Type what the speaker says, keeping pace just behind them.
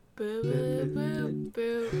Boo, boo, boo,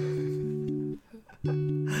 boo.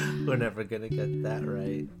 We're never gonna get that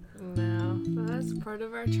right. No, but that's part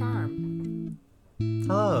of our charm.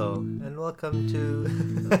 Hello, and welcome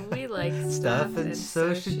to We like Stuff and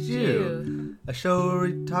So Should You, a show where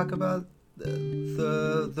we talk about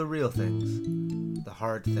the real things, the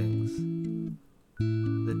hard things,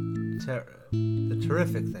 the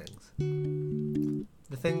terrific things,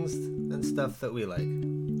 the things and stuff that we like.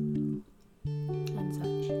 And such.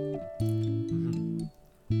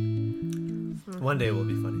 One day will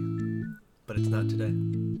be funny, but it's not today.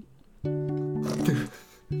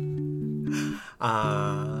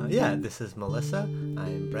 Yeah, this is Melissa.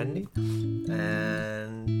 I'm Brendy,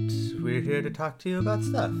 and we're here to talk to you about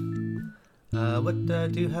stuff. Do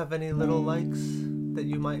you have any little likes that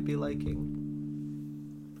you might be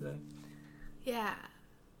liking today? Yeah,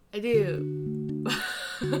 I do.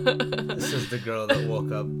 This is the girl that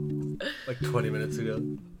woke up like 20 minutes ago.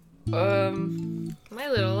 My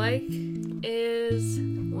little like is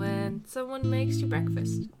when someone makes you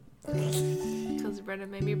breakfast. Because Brennan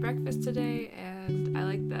made me breakfast today, and I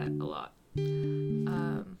like that a lot.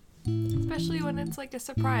 Especially when it's like a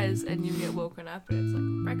surprise and you get woken up and it's like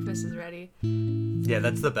breakfast is ready. Yeah,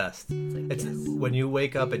 that's the best. It's like, yes. When you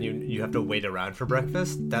wake up and you have to wait around for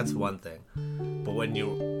breakfast, that's one thing. But when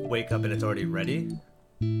you wake up and it's already ready,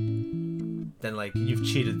 then like you've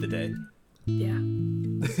cheated the day. Yeah,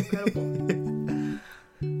 it's incredible.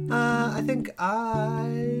 I think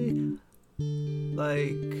I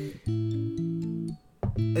like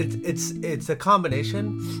it's a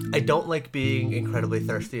combination. I don't like being incredibly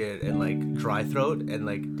thirsty and like dry throat and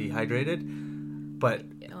like dehydrated, but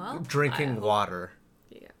drinking water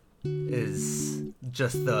is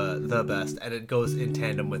just the best, and it goes in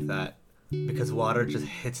tandem with that because water just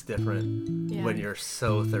hits different when you're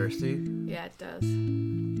so thirsty. Yeah, it does.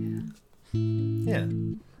 Yeah.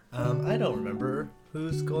 I don't remember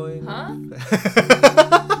who's going. Huh?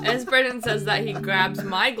 As Brendan says that, he grabs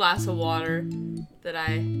my glass of water that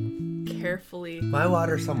I carefully... My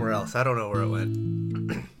water's somewhere else. I don't know where it went.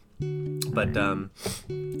 But,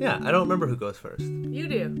 yeah, I don't remember who goes first. You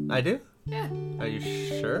do. I do? Yeah. Are you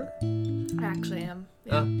sure? I actually am.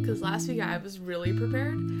 Yeah, because last week I was really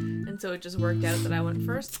prepared, and so it just worked out that I went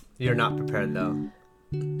first. You're not prepared, though.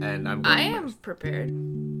 And I'm going I am first. prepared.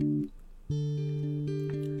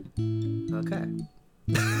 Okay.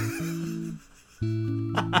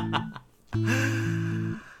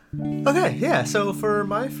 Okay, yeah, so for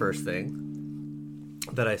my first thing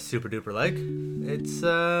that I super duper like, it's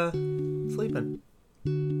sleeping.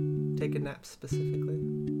 Taking naps specifically.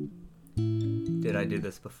 Did I do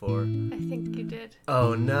this before? I think you did.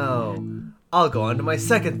 Oh no. I'll go on to my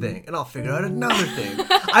second thing and I'll figure out another thing.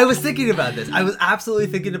 I was thinking about this. I was absolutely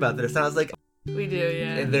thinking about this, and I was like, we do,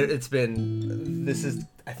 yeah. and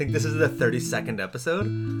I think this is the 32nd episode.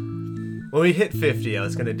 When we hit 50, I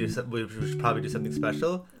was gonna we should probably do something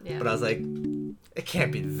special. Yeah. But I was like, it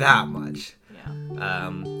can't be that much. Yeah.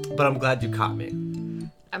 But I'm glad you caught me.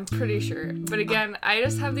 I'm pretty sure. But again, I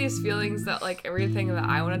just have these feelings that like everything that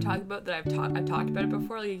I want to talk about that I've talked about it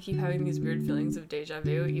before. Like I keep having these weird feelings of deja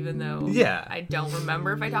vu, even though I don't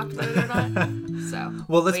remember if I talked about it or not. So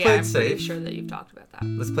well, let's play it I'm safe. pretty sure that you've talked about that.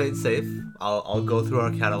 Let's play it safe. I'll go through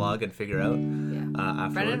our catalog and figure out. Yeah.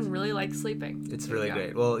 Afterwards. Brennan really likes sleeping. It's really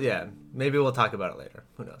great. Well, yeah. Maybe we'll talk about it later.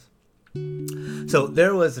 Who knows? So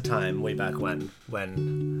there was a time way back when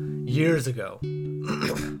years ago,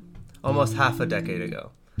 almost half a decade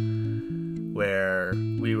ago, where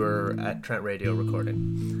we were at Trent Radio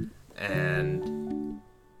recording, and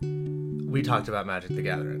we talked about Magic the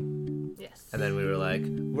Gathering. Yes. And then we were like,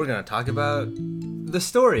 we're going to talk about the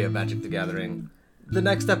story of Magic the Gathering the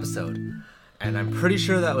next episode. And I'm pretty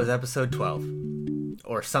sure that was episode 12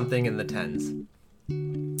 or something in the tens.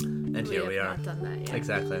 And here we are. Not done that yet.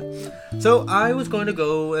 Exactly. So I was going to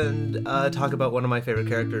go and talk about one of my favorite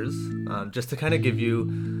characters, just to kind of give you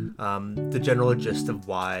the general gist of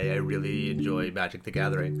why I really enjoy Magic the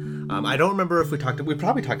Gathering. I don't remember if we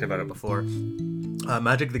probably talked about it before.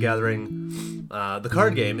 Magic the Gathering, the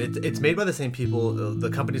card game, it's made by the same people. The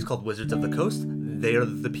company's called Wizards of the Coast. They are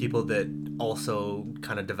the people that also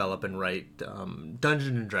kind of develop and write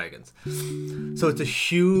Dungeons and Dragons. So it's a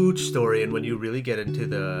huge story, and when you really get into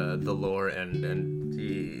the lore and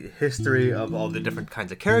the history of all the different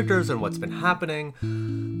kinds of characters and what's been happening,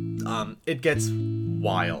 it gets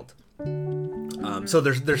wild. So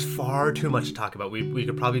there's far too much to talk about. We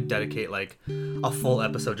could probably dedicate like a full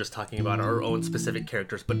episode just talking about our own specific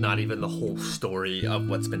characters, but not even the whole story of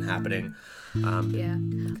what's been happening. Yeah.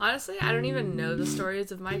 Honestly, I don't even know the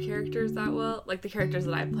stories of my characters that well. Like the characters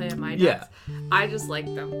that I play in my decks. Yeah. I just like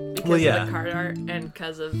them because of the card art and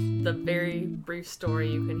because of the very brief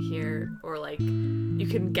story you can hear or like you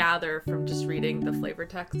can gather from just reading the flavor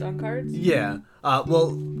text on cards. Yeah.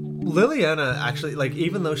 Well, Liliana actually, like,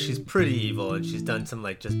 even though she's pretty evil and she's done some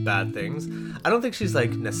like just bad things, I don't think she's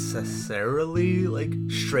like necessarily like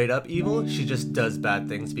straight up evil. She just does bad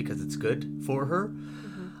things because it's good for her.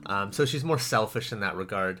 So she's more selfish in that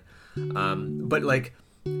regard. But like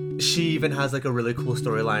she even has like a really cool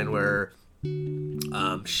storyline where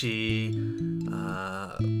she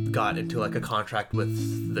got into like a contract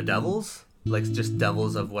with the devils, like just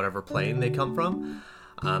devils of whatever plane they come from.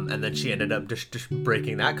 And then she ended up just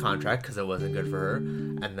breaking that contract because it wasn't good for her.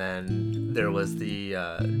 And then there was the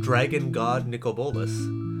dragon god Nicobolus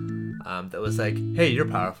that was like, hey, you're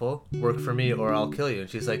powerful. Work for me or I'll kill you. And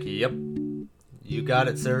she's like, yep, you got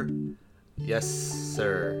it, sir. Yes,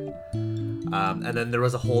 sir. And then there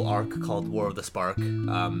was a whole arc called War of the Spark.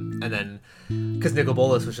 And then, because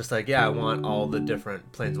Nicobolus was just like, yeah, I want all the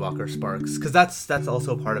different Planeswalker sparks. Because that's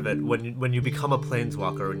also part of it. When you become a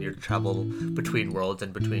Planeswalker and you travel between worlds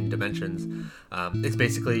and between dimensions, it's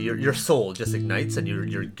basically your soul just ignites and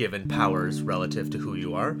you're given powers relative to who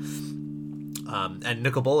you are. And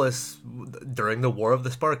Nicobolus, during the War of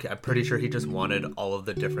the Spark, I'm pretty sure he just wanted all of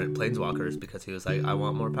the different Planeswalkers because he was like, I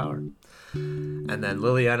want more power. And then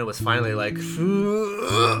Liliana was finally like,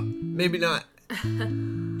 maybe not.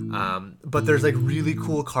 But there's like really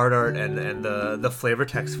cool card art and the flavor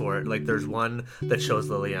text for it. Like there's one that shows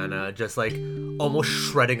Liliana just like almost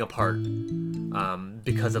shredding apart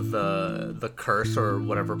because of the curse or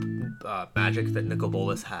whatever magic that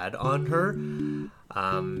Nicobolus had on her.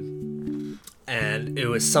 And it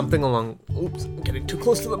was something along... Oops, I'm getting too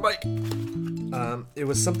close to the mic. It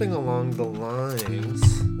was something along the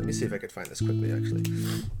lines... Let me see if I could find this quickly, actually.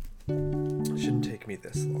 It shouldn't take me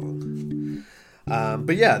this long.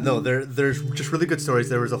 But yeah, no, there's just really good stories.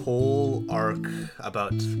 There was a whole arc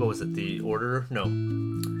about... What was it? The Order? No.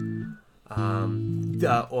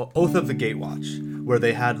 The Oath of the Gatewatch. Where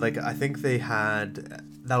they had, like... I think they had...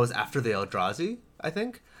 That was after the Eldrazi, I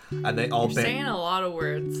think. And they all You're saying a lot of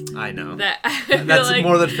words. I know. That's like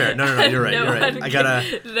more than fair. No, you're right. No you're right. I gotta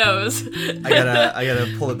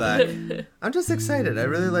pull it back. I'm just excited. I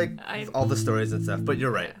really like all the stories and stuff. But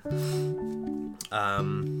you're right.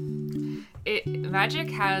 Magic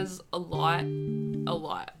has a lot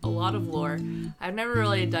of lore. I've never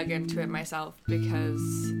really dug into it myself because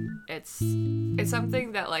it's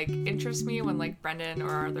something that like interests me when like Brendan or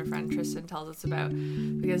our other friend Tristan tells us about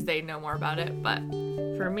because they know more about it. But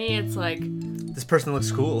for me, it's like this person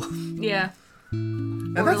looks cool. Yeah.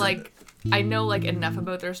 And or like I know like enough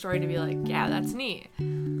about their story to be like, yeah, that's neat.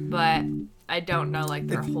 But I don't know like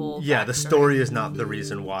their whole backstory. The story is not the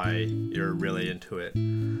reason why you're really into it.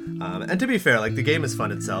 And to be fair, like the game is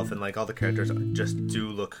fun itself and like all the characters just do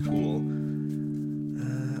look cool.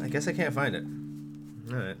 I guess I can't find it.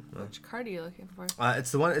 All right. Well. Which card are you looking for?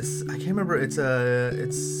 It's the one. I can't remember. It's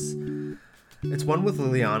one with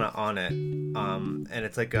Liliana on it. And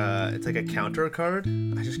it's like a counter card.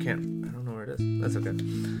 I just can't. I don't know where it is. That's okay.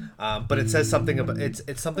 But it says something about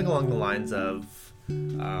it's something along the lines of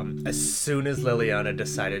as soon as Liliana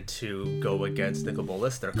decided to go against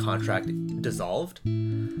Nicobolus, their contract dissolved.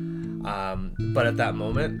 But at that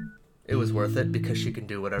moment, it was worth it because she can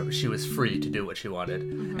do whatever. She was free to do what she wanted,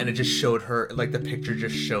 and it just showed her like the picture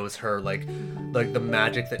just shows her like the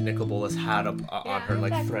magic that Nicobolus had on her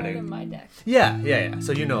like threading. In my deck. Yeah.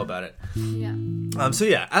 So you know about it. Yeah. So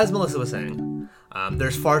yeah, as Melissa was saying,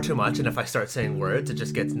 there's far too much, and if I start saying words, it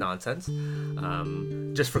just gets nonsense.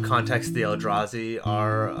 Just for context, the Eldrazi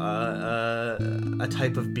are a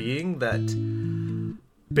type of being that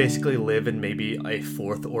basically live in maybe a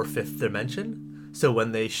fourth or fifth dimension. So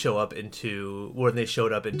when they showed up into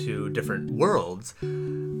different worlds,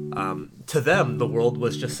 to them the world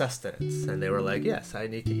was just sustenance, and they were like, yes, I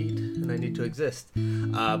need to eat and I need to exist.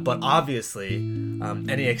 But obviously,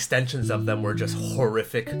 any extensions of them were just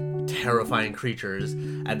horrific, terrifying creatures,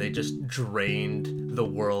 and they just drained the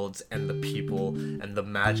worlds and the people and the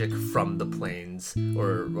magic from the planes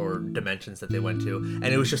or dimensions that they went to, and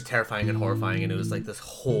it was just terrifying and horrifying, and it was like this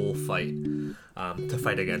whole fight to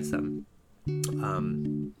fight against them.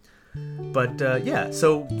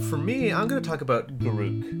 So for me, I'm going to talk about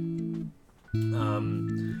Garruk.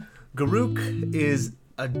 Garruk is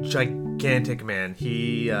a gigantic man.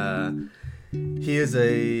 He is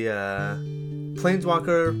a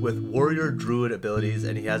planeswalker with warrior druid abilities,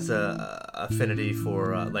 and he has a affinity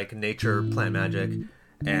for like nature, plant magic,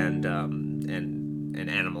 and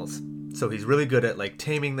animals. So he's really good at like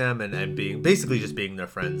taming them and being basically just being their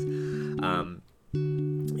friends.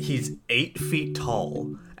 He's 8 feet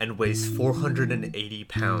tall and weighs 480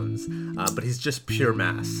 pounds, but he's just pure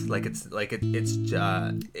mass. I did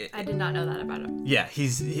not know that about him. Yeah,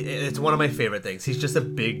 it's one of my favorite things. He's just a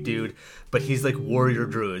big dude, but he's like warrior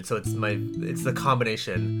druid, so it's the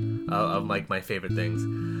combination of like my favorite things.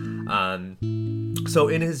 So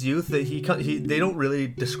in his youth, they don't really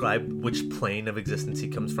describe which plane of existence he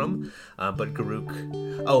comes from, but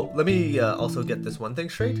Garruk. Oh, let me also get this one thing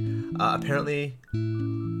straight. Apparently,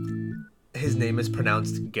 his name is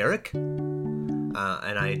pronounced Garrick, and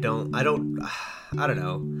I don't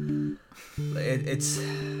know.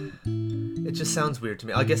 It just sounds weird to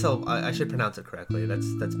me. I guess I should pronounce it correctly.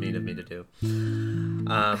 That's mean of me to do.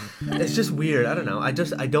 It's just weird. I don't know. I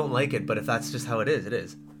don't like it, but if that's just how it is, it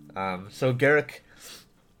is. So Garrick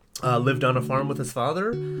lived on a farm with his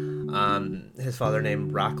father. His father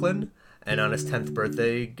named Racklin. And on his 10th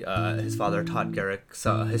birthday, his father taught Garrick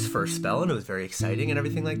his first spell, and it was very exciting and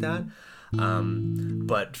everything like that.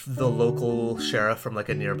 But the local sheriff from like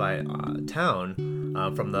a nearby town,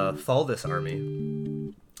 from the Thaldis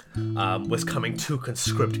army, was coming to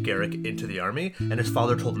conscript Garrick into the army, and his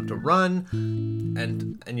father told him to run.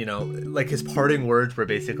 And you know, like his parting words were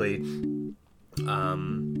basically,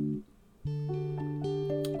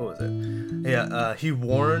 what was it? Yeah, he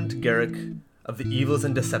warned Garrick of the evils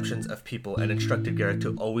and deceptions of people and instructed Garrick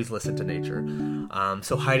to always listen to nature.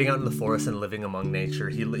 So hiding out in the forest and living among nature,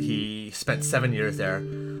 he spent 7 years there,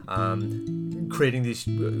 creating these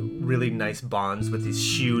really nice bonds with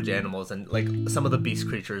these huge animals and like some of the beast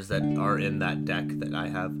creatures that are in that deck that I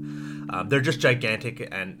have. They're just gigantic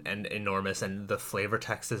and enormous, and the flavor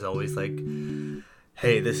text is always like,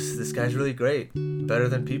 hey, this guy's really great, better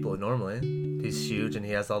than people normally. He's huge and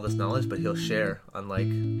he has all this knowledge, but he'll share,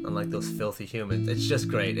 unlike those filthy humans. It's just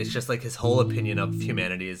great. It's just like his whole opinion of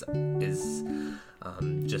humanity is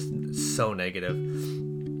just so negative.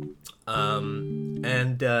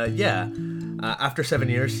 After 7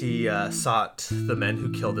 years, he sought the men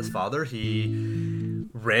who killed his father. He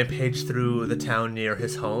rampaged through the town near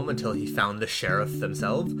his home until he found the sheriff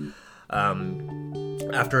themselves.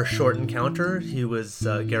 After a short encounter,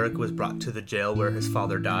 Garrick was brought to the jail where his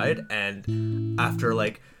father died, and after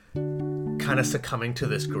like kind of succumbing to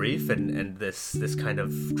this grief and this kind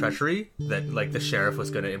of treachery that like the sheriff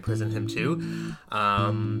was going to imprison him too,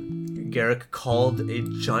 Garrick called a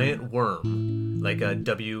giant worm, like a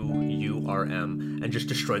WURM, and just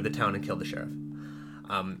destroyed the town and killed the sheriff.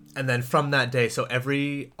 And then from that day, so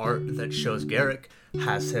every art that shows Garrick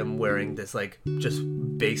has him wearing this like just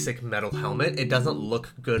basic metal helmet. It doesn't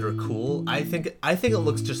look good or cool. I think it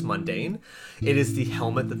looks just mundane. It is the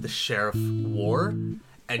helmet that the sheriff wore,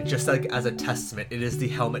 and just like as a testament, it is the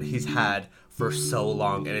helmet he's had for so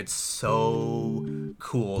long, and it's so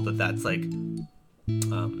cool that's like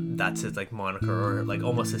that's his like moniker, or like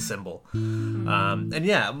almost his symbol. And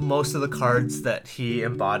yeah, most of the cards that he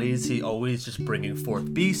embodies, he always just bringing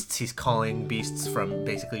forth beasts. He's calling beasts from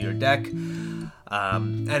basically your deck.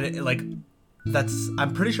 And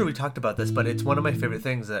I'm pretty sure we talked about this, but it's one of my favorite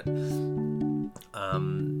things that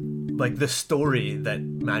like the story that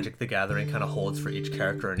Magic the Gathering kind of holds for each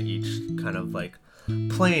character and each kind of like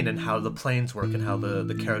plane, and how the planes work and how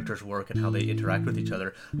the characters work and how they interact with each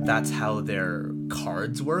other. That's how their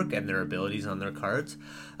cards work and their abilities on their cards,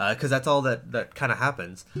 because that's all that kind of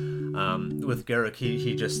happens. With Garrick,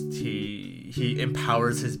 he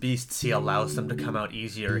empowers his beasts. He allows them to come out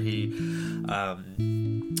easier. There's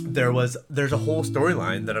a whole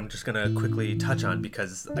storyline that I'm just gonna quickly touch on,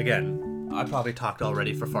 because again, I probably talked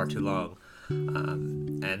already for far too long.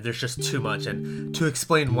 And there's just too much, and to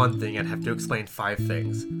explain one thing I'd have to explain 5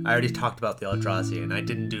 things. I already talked about the Eldrazi, and I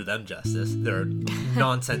didn't do them justice. They're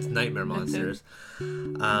nonsense nightmare monsters.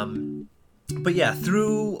 But yeah,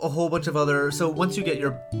 through a whole bunch of other, so once you get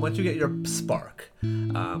your spark,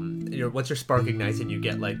 once your spark ignites and you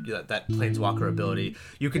get like that planeswalker ability,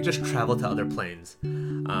 you can just travel to other planes.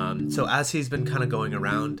 So as he's been kind of going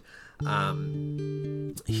around,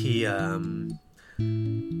 he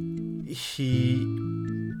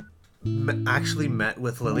actually met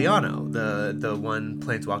with Liliana, the one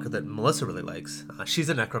planeswalker that Melissa really likes. She's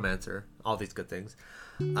a necromancer, all these good things.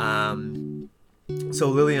 So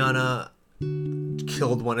Liliana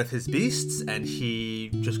killed one of his beasts, and he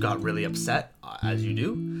just got really upset, as you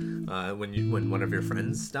do when one of your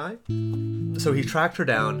friends die. So he tracked her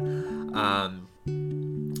down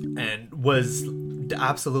and was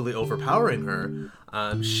absolutely overpowering her.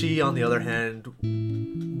 She, on the other hand,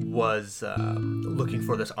 was looking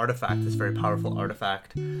for this artifact, this very powerful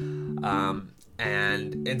artifact,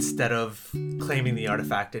 and instead of claiming the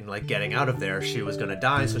artifact and like getting out of there, she was gonna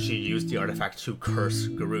die, so she used the artifact to curse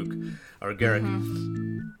Garruk or Garruk.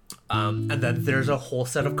 And then there's a whole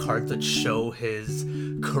set of cards that show his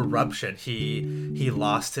corruption. He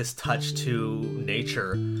lost his touch to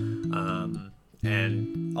nature,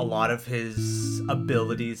 and a lot of his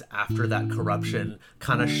abilities after that corruption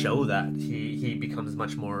kind of show that he becomes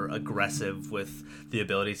much more aggressive with the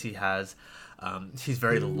abilities he has. He's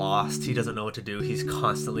very lost. He doesn't know what to do. He's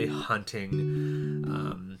constantly hunting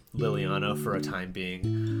Liliana for a time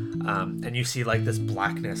being, and you see like this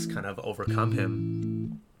blackness kind of overcome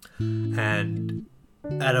him. And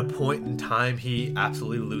at a point in time, he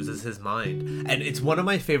absolutely loses his mind. And it's one of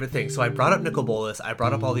my favorite things. So I brought up Nicol Bolas. I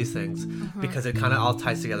brought up all these things because it kind of all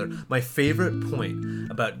ties together. My favorite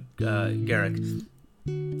point about Garruk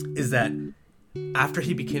is that after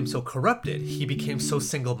he became so corrupted, he became so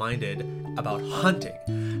single-minded about hunting.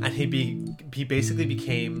 And he basically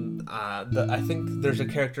became I think there's a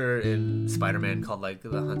character in Spider-Man called like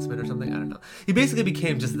the Huntsman or something. I don't know. He basically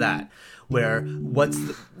became just that. Where it's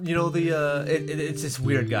this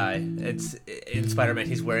weird guy. It's in Spider-Man.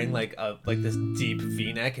 He's wearing like this deep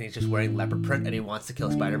V-neck, and he's just wearing leopard print, and he wants to kill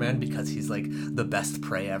Spider-Man because he's like the best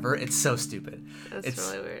prey ever. It's so stupid. It's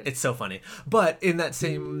really weird. It's so funny. But in that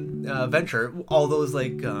same venture, all those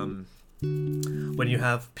like when you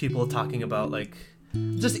have people talking about like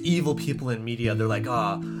just evil people in media, they're like,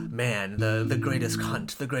 oh man, the greatest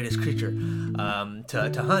hunt, the greatest creature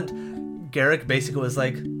to hunt. Garruk basically was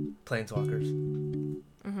like, Planeswalkers.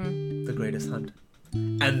 The greatest hunt.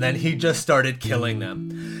 And then he just started killing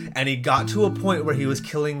them. And he got to a point where he was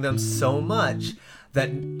killing them so much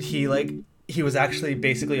that he was actually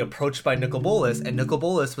basically approached by Nicol Bolas, and Nicol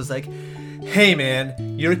Bolas was like, hey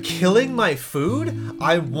man, you're killing my food?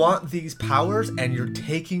 I want these powers, and you're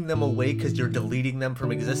taking them away because you're deleting them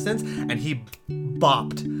from existence. And he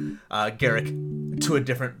bopped Garruk to a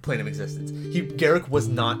different plane of existence. Garruk was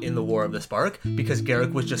not in the War of the Spark because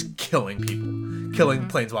Garruk was just killing people, killing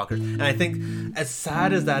planeswalkers. And I think as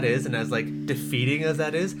sad as that is, and as like defeating as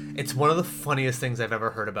that is, it's one of the funniest things I've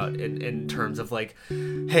ever heard about in terms of like,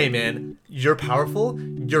 hey man, you're powerful,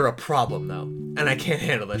 you're a problem though, and I can't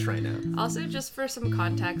handle this right now. Also, just for some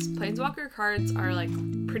context, planeswalker cards are like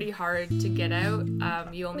pretty hard to get out.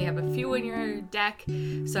 You only have a few in your deck,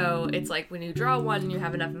 so it's like when you draw one and you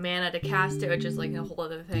have enough mana to cast it, which is like a whole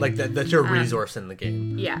other thing. Like that's your resource in the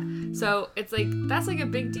game. Yeah. So it's like, that's like a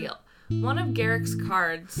big deal. One of Garruk's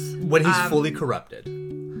cards, when he's fully corrupted.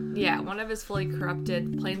 Yeah, one of his fully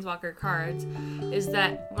corrupted planeswalker cards is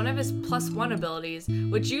that one of his +1 abilities,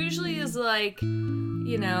 which usually is like,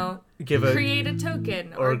 you know, create a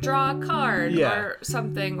token or draw a card or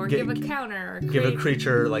something, or give a counter, or give a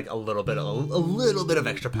creature like a little bit of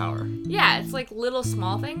extra power. Yeah, it's like little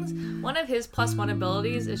small things. One of his +1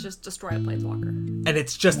 abilities is just destroy a planeswalker, and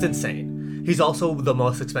it's just insane. He's also the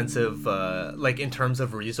most expensive, like in terms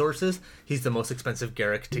of resources, he's the most expensive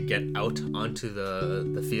Garruk to get out onto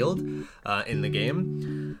the field in the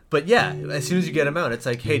game. But yeah, as soon as you get him out, it's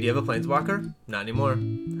like, hey, do you have a planeswalker? Not anymore.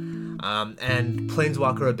 And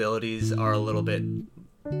planeswalker abilities are a little bit,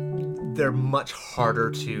 they're much harder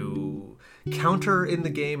to counter in the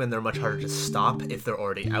game, and they're much harder to stop if they're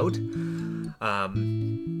already out.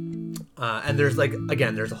 And there's like,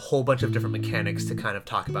 again, there's a whole bunch of different mechanics to kind of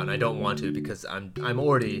talk about, and I don't want to because I'm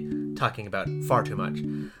already talking about far too much.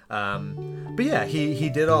 But yeah, he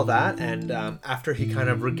did all that, and after he kind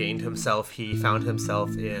of regained himself, he found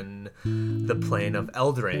himself in the plane of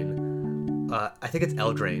Eldraine. I think it's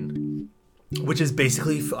Eldraine, which is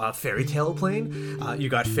basically a fairy tale plane. You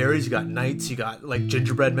got fairies, you got knights, you got like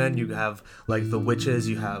gingerbread men, you have like the witches,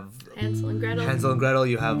 you have Hansel and Gretel,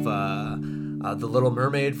 you have the Little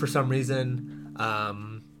Mermaid for some reason.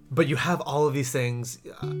 But you have all of these things.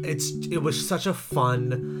 It was such a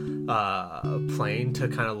fun plane to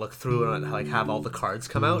kind of look through and like have all the cards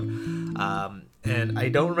come out. And I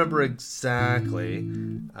don't remember exactly.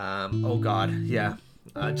 Oh God, yeah.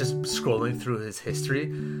 Just scrolling through his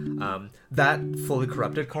history, that fully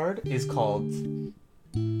corrupted card is called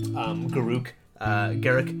Garruk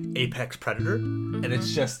Apex Predator, and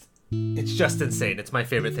it's just insane. It's my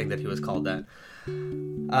favorite thing that he was called that.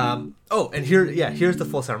 And here's the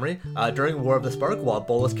full summary. During War of the Spark, while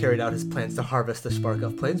Bolas carried out his plans to harvest the spark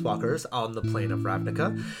of planeswalkers on the plane of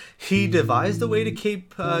Ravnica, he devised a way to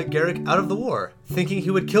keep Garruk out of the war, thinking he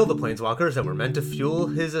would kill the planeswalkers that were meant to fuel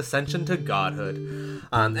his ascension to godhood.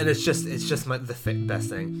 And it's just the best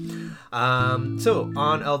thing. So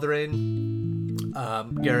on Eldraine,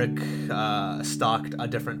 Garruk stalked a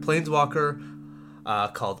different planeswalker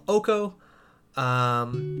called Oko.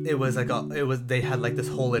 they had like this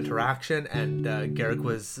whole interaction, and Garrick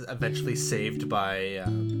was eventually saved by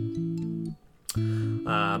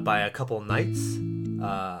a couple knights.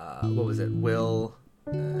 What was it? Will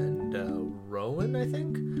and Rowan, I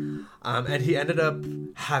think. And he ended up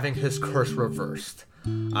having his curse reversed.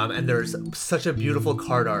 And there's such a beautiful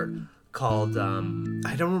card art called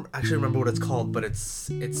I don't actually remember what it's called, but it's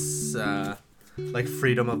like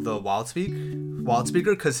Freedom of the Wildspeaker,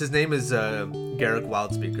 because his name is Garrick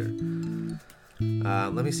Wildspeaker.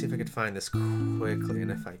 Let me see if I can find this quickly, and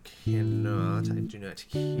if I cannot, I do not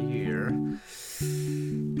care.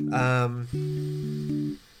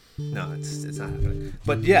 No, it's not happening.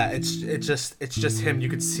 But yeah, it's just him. You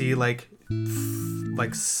could see like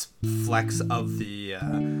flecks of the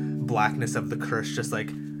blackness of the curse just like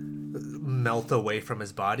melt away from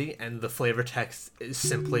his body, and the flavor text is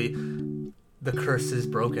simply, "The curse is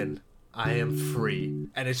broken. I am free."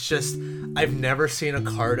 And it's just, I've never seen a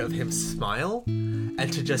card of him smile,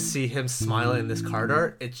 and to just see him smile in this card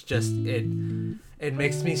art, it's just, it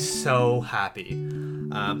makes me so happy.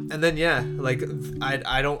 And then yeah, like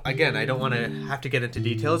I don't want to have to get into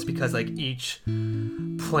details, because like each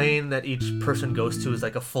plane that each person goes to is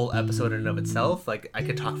like a full episode in and of itself. Like I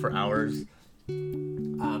could talk for hours.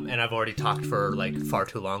 And I've already talked for like far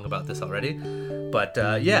too long about this already. But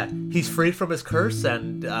yeah, he's freed from his curse,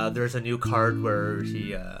 and there's a new card where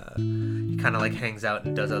he kind of like hangs out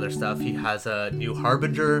and does other stuff. He has a new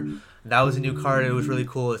Harbinger. That was a new card. It was really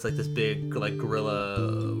cool. It's like this big like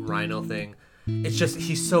gorilla rhino thing. It's just,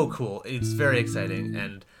 he's so cool. It's very exciting,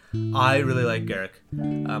 and I really like Garrick.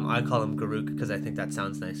 I call him Garuk because I think that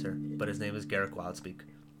sounds nicer, but his name is Garrick Wildspeak.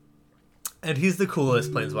 And he's the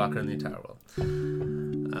coolest planeswalker in the entire world.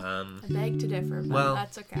 I beg to differ, but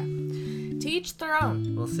that's okay. To each their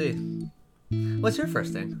own. We'll see. What's your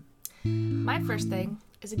first thing? My first thing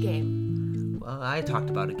is a game. Well, I talked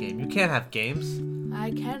about a game. You can't have games.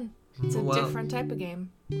 I can. It's a different type of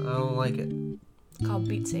game. I don't like it. It's called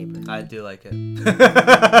Beat Saber. I do like it.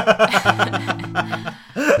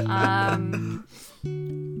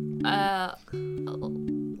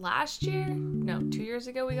 Last year? No, 2 years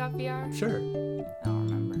ago we got VR? Sure. I don't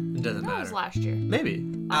remember. It doesn't matter. It was last year. Maybe.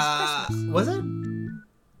 Last Christmas. Was it?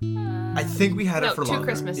 I think we had it for longer. 2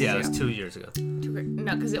 Christmases ago. Yeah, it was 2 years ago.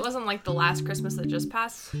 No, because it wasn't like the last Christmas that just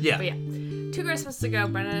passed. Yeah. But yeah, 2 Christmases ago,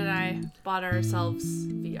 Brennan and I bought ourselves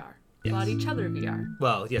VR. Yes. Bought each other VR.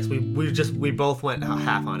 Well, yes, we both went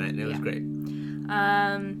half on it, and it was great.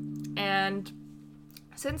 And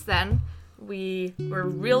since then, we were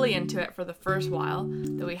really into it for the first while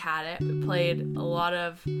that we had it. We played a lot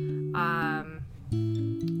of,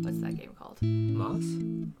 what's that game called? Moss?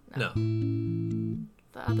 No.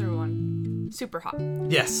 The other one. Super Hot.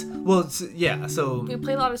 Yes. Well, yeah, so... We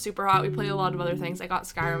played a lot of Super Hot. We played a lot of other things. I got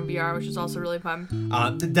Skyrim VR, which was also really fun.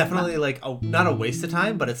 Definitely, like, not a waste of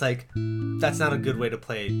time, but it's like, that's not a good way to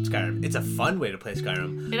play Skyrim. It's a fun way to play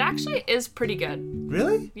Skyrim. It actually is pretty good.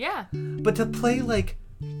 Really? Yeah. But to play, like,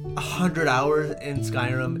 100 hours in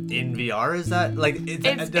Skyrim in VR, is that, like, it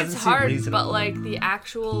doesn't it's seem hard, reasonable. But, like, the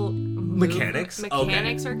actual... Mechanics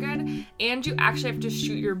are good, and you actually have to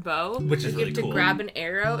shoot your bow, which is really cool. You have to grab an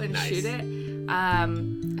arrow and shoot it.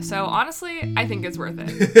 So honestly, I think it's worth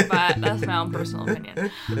it, but that's my own personal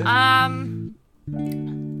opinion.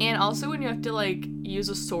 And also when you have to like use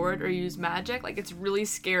a sword or use magic, like it's really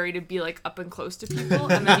scary to be like up and close to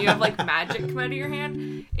people, and then you have like magic come out of your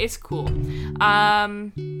hand. It's cool.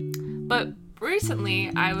 But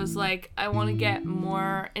recently, I was like, I want to get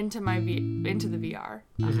more into the VR,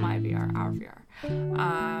 not my VR, our VR.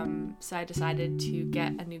 So I decided to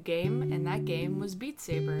get a new game, and that game was Beat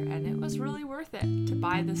Saber, and it was really worth it to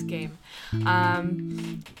buy this game.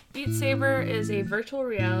 Beat Saber is a virtual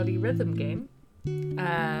reality rhythm game,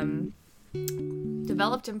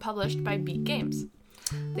 developed and published by Beat Games.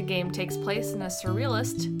 The game takes place in a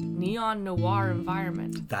surrealist, neon noir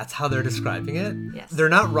environment. That's how they're describing it? Yes. They're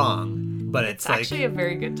not wrong, but it's like... actually a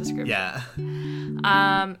very good description. Yeah.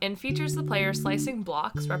 And features the player slicing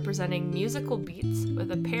blocks representing musical beats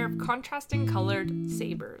with a pair of contrasting colored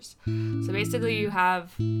sabers. So basically you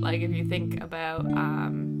have, like, if you think about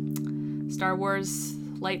Star Wars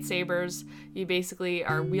lightsabers, you basically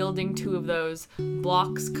are wielding 2 of those.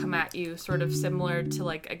 Blocks come at you sort of similar to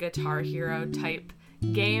like a Guitar Hero type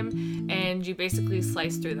game, and you basically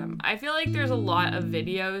slice through them. I feel like there's a lot of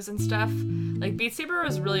videos and stuff. Like Beat Saber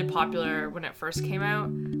was really popular when it first came out,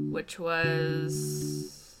 which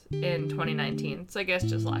was in 2019, so I guess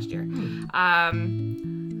just last year.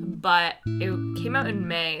 but it came out in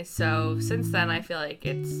May, so since then I feel like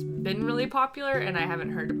it's been really popular and I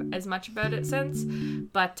haven't heard as much about it since.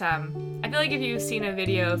 But I feel like if you've seen a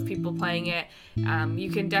video of people playing it,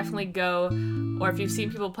 you can definitely go, or if you've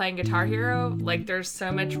seen people playing Guitar Hero, like there's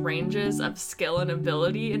so much ranges of skill and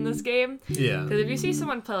ability in this game. Yeah. Because if you see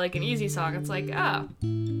someone play like an easy song, it's like, oh,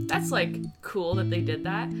 that's like cool that they did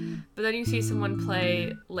that. But then you see someone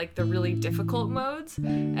play like the really difficult modes,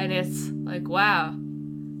 and it's like, wow,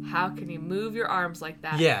 how can you move your arms like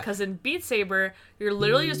that? Yeah. Because in Beat Saber, you're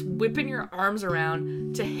literally just whipping your arms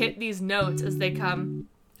around to hit these notes as they come.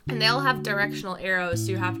 And they'll have directional arrows,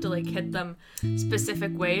 so you have to like hit them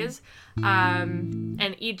specific ways.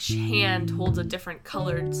 And each hand holds a different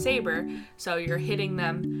colored saber, so you're hitting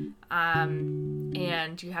them,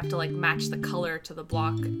 and you have to like match the color to the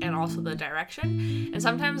block and also the direction. And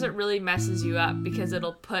sometimes it really messes you up because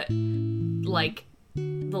it'll put like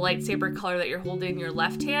the lightsaber color that you're holding in your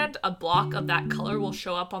left hand, a block of that color will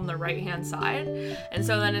show up on the right hand side, and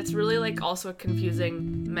so then it's really like also a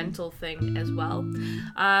confusing mental thing as well.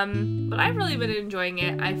 But I've really been enjoying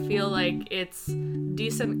it. I feel like it's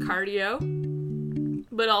decent cardio,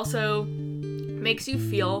 but also makes you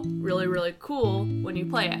feel really, really cool when you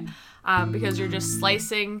play it, because you're just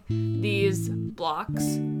slicing these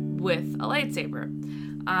blocks with a lightsaber.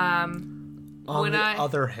 On the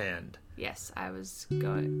other hand, yes,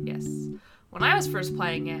 when I was first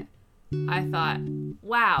playing it, I thought,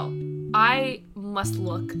 wow, I must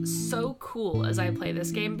look so cool as I play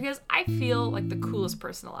this game because I feel like the coolest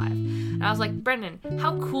person alive. And I was like, Brendan,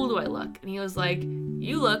 how cool do I look? And he was like,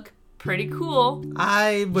 you look pretty cool.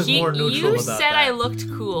 I was more neutral about that. You said I looked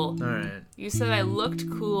cool. All right. You said I looked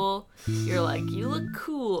cool. You're like, you look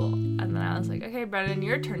cool. And then I was like, okay, Brendan,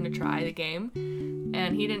 your turn to try the game.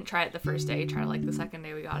 And he didn't try it the first day. He tried it like the second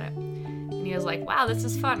day we got it. And he was like, wow, this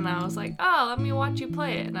is fun. And I was like, oh, let me watch you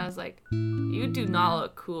play it. And I was like, you do not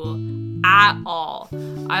look cool at all.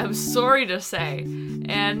 I'm sorry to say.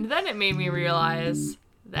 And then it made me realize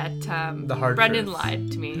that Brendan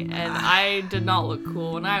lied to me. And I did not look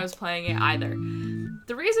cool when I was playing it either.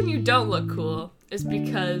 The reason you don't look cool is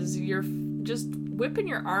because you're just whipping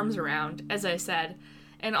your arms around, as I said.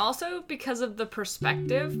 And also because of the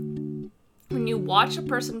perspective. When you watch a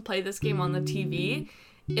person play this game on the TV,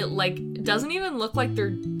 it like doesn't even look like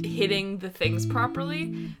they're hitting the things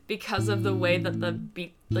properly because of the way that the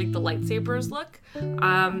lightsabers look.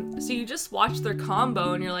 So you just watch their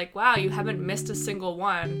combo and you're like, wow, you haven't missed a single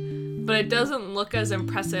one, but it doesn't look as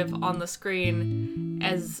impressive on the screen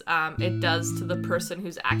as it does to the person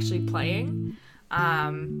who's actually playing.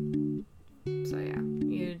 So yeah,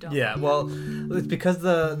 you don't. Yeah, well, it's because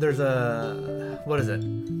there's a, what is it?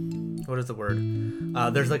 What is the word?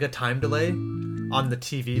 There's like a time delay on the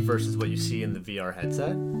TV versus what you see in the VR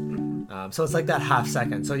headset. So it's like that half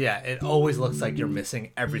second. So yeah, it always looks like you're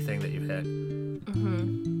missing everything that you hit.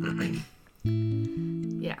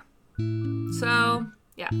 Yeah. So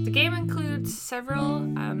yeah, the game includes several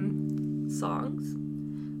songs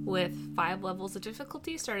with 5 levels of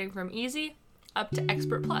difficulty, starting from easy up to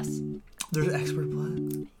expert plus. There's expert plus?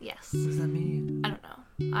 Yes. What does that mean? I don't know.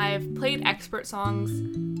 I've played expert songs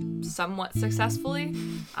somewhat successfully.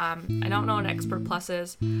 I don't know what expert plus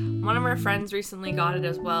is. One of our friends recently got it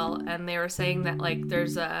as well, and they were saying that like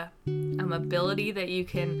there's a ability that you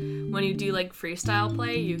can, when you do like freestyle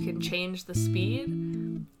play, you can change the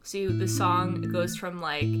speed. So the song goes from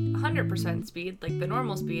like 100% speed, like the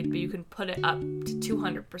normal speed, but you can put it up to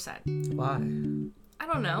 200%. Why? I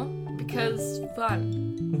don't know, because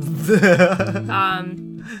fun.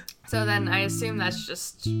 So then I assume that's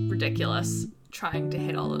just ridiculous, trying to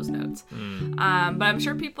hit all those notes. But I'm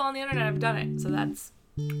sure people on the internet have done it, so that's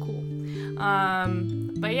cool.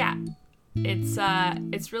 But yeah,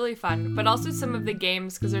 it's really fun. But also some of the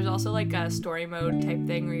games, because there's also like a story mode type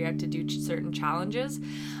thing where you have to do certain challenges.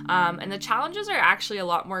 And the challenges are actually a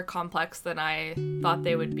lot more complex than I thought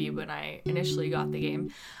they would be when I initially got the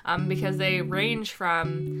game. Because they range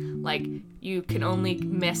from like you can only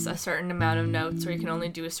miss a certain amount of notes, or you can only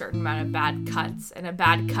do a certain amount of bad cuts. And a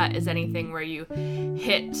bad cut is anything where you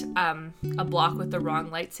hit a block with the wrong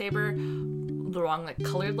lightsaber, the wrong like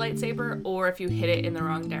colored lightsaber, or if you hit it in the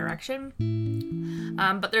wrong direction.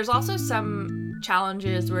 But there's also some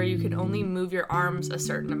challenges where you can only move your arms a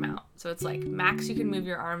certain amount. So it's like max you can move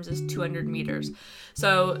your arms is 200 meters.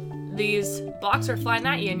 So these blocks are flying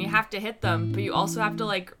at you and you have to hit them, but you also have to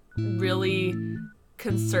like really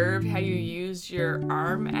conserve how you use your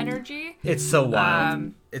arm energy. It's so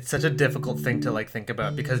wild. It's such a difficult thing to like think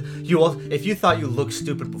about, because if you thought you looked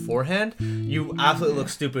stupid beforehand, you absolutely look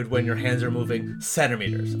stupid when your hands are moving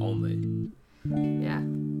centimeters only. Yeah.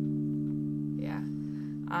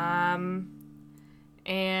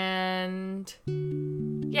 And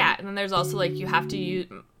yeah, and then there's also like you have to use,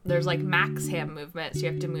 there's like max hand movements. You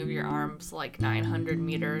have to move your arms like 900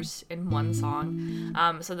 meters in one song.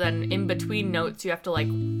 So then in between notes, you have to like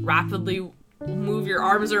rapidly move your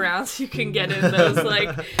arms around so you can get in those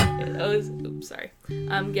like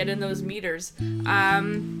get in those meters.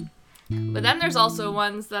 But then there's also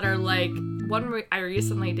ones that are like, one I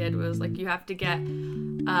recently did was like you have to get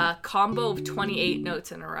a combo of 28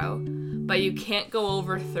 notes in a row, but you can't go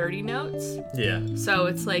over 30 notes. Yeah. So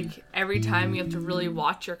it's like every time you have to really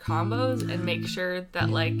watch your combos and make sure that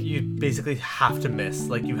like you basically have to miss.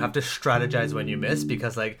 Like you have to strategize when you miss,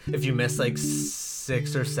 because like if you miss like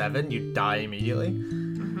 6 or 7, you die immediately.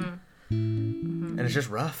 And it's just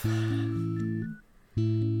rough.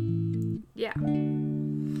 Yeah.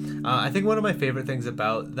 I think one of my favorite things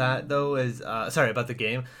about that, though, is... about the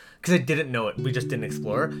game, because I didn't know it. We just didn't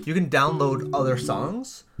explore. You can download other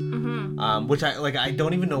songs, which I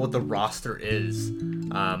don't even know what the roster is.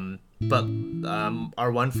 But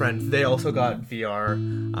our one friend, they also got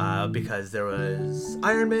VR because there was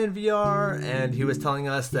Iron Man VR, and he was telling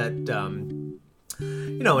us that... in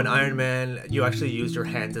Iron Man, you actually use your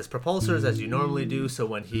hands as propulsors as you normally do, so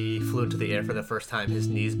when he flew into the air for the first time, his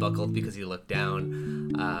knees buckled because he looked down.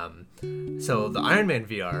 So the Iron Man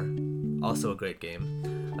VR, also a great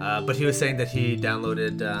game. But he was saying that he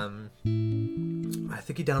downloaded, I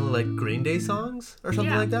think he downloaded like Green Day songs or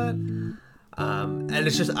something like that. And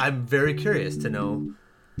it's just, I'm very curious to know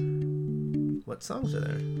what songs are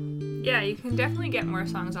there. Yeah, you can definitely get more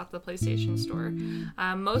songs off the PlayStation Store.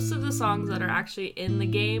 Most of the songs that are actually in the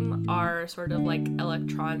game are sort of like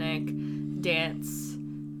electronic dance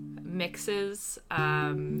mixes.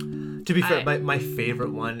 To be fair, my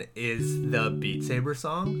favorite one is the Beat Saber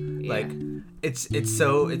song. Yeah. Like, it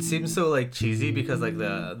seems so like cheesy because like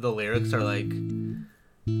the lyrics are like,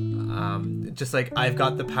 just like I've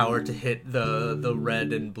got the power to hit the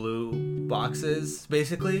red and blue boxes,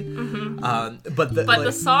 basically. But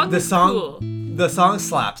the song cool. The song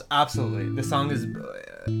slaps, absolutely. The song is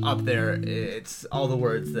up there. It's all the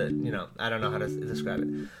words that I don't know how to describe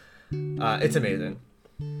it. It's amazing.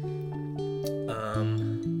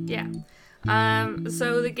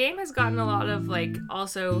 So the game has gotten a lot of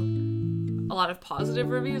a lot of positive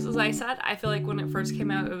reviews, as I said. I feel like when it first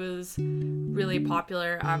came out, it was really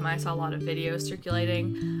popular. I saw a lot of videos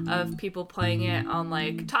circulating of people playing it on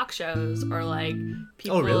like talk shows or like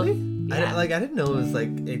people. Oh really? Yeah. I didn't know it was like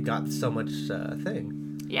it got so much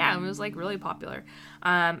thing. Yeah, it was like really popular,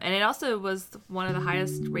 and it also was one of the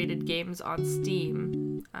highest rated games on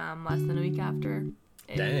Steam. Less than a week after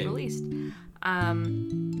it released.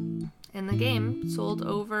 And the game sold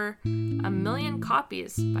over 1 million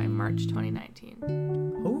copies by March 2019.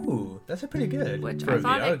 Ooh, that's pretty good. Which for I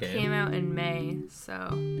thought VR it game. came out in May, so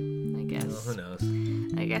I guess. Who knows?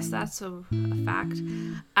 I guess that's a fact.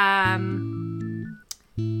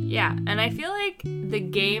 Yeah, and I feel like the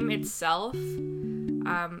game itself.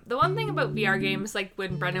 The one thing about VR games, like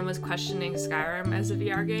when Brendan was questioning Skyrim as a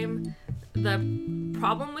VR game, the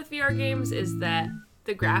problem with VR games is that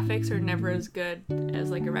the graphics are never as good as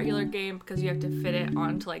like a regular game because you have to fit it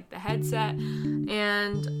onto like the headset,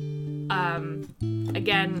 and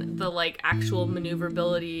again the like actual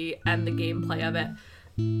maneuverability and the gameplay of it.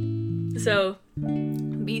 So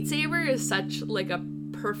Beat Saber is such like a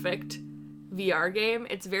perfect VR game.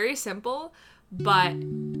 It's very simple, but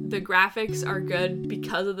the graphics are good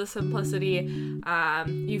because of the simplicity.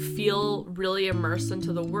 You feel really immersed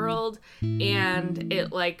into the world, and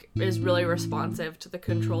it like is really responsive to the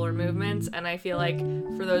controller movements. And I feel like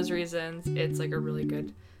for those reasons, it's like a really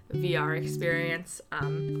good VR experience.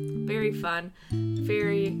 Very fun,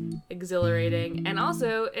 very exhilarating, and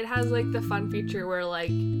also it has like the fun feature where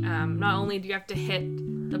like not only do you have to hit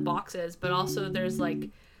the boxes, but also there's like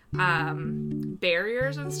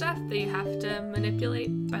barriers and stuff that you have to manipulate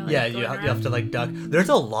by like you have to like duck. There's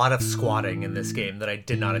a lot of squatting in this game that I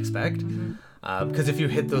did not expect, because if you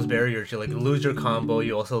hit those barriers, you like lose your combo.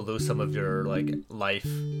 You also lose some of your like life.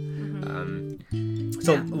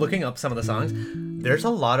 Looking up some of the songs, there's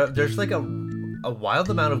like a wild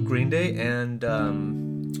amount of Green Day and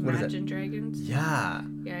what is it? Imagine Dragons. Yeah,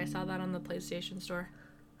 I saw that on the PlayStation Store.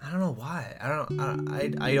 I don't know why.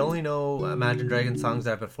 I only know Imagine Dragons songs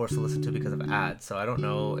that I've been forced to listen to because of ads, so I don't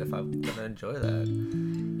know if I'm gonna enjoy that.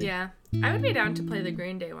 Yeah, I would be down to play the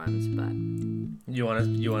Green Day ones, but you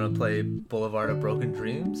wanna play Boulevard of Broken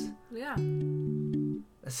Dreams? Yeah.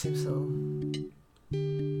 That seems so.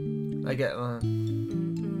 I get.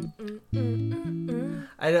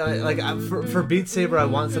 For Beat Saber, I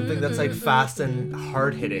want something that's like fast and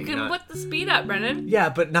hard hitting. You can put the speed up, Brennan. Yeah,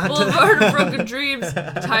 but not Boulevard of Broken Dreams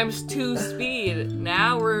times 2 speed.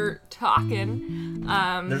 Now we're talking.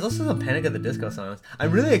 There's also some Panic at the Disco songs.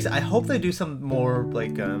 I'm really excited. I hope they do some more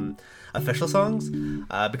like official songs,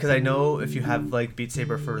 because I know if you have like Beat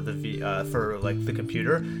Saber for the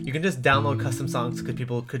computer, you can just download custom songs because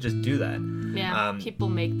people could just do that. Yeah, people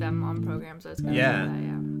make them on programs.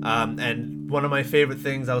 And one of my favorite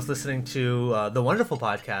things, I was listening to the Wonderful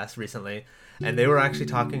podcast recently, and they were actually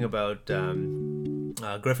talking about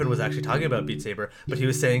Griffin was actually talking about Beat Saber, but he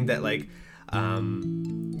was saying that like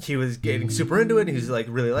he was getting super into it and he's like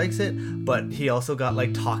really likes it, but he also got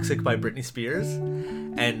like Toxic by Britney Spears,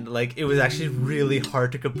 and like it was actually really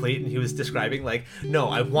hard to complete, and he was describing like, no,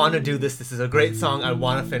 I want to do this is a great song, I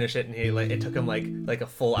want to finish it, and he like it took him like a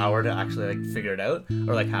full hour to actually like figure it out,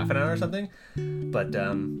 or like half an hour or something. But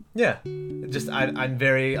yeah, just I'm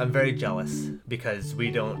very jealous because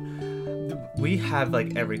we have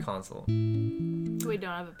like every console. We don't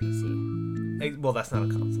have a PC. Well, that's not a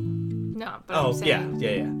console. No, but I'm saying,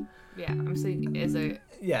 yeah. I'm saying as a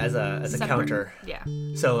separate counter. Yeah.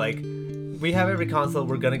 So like, we have every console.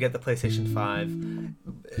 We're gonna get the PlayStation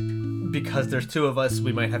 5 because there's 2 of us.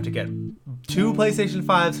 We might have to get 2 PlayStation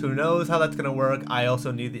 5s. Who knows how that's gonna work? I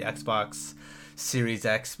also need the Xbox Series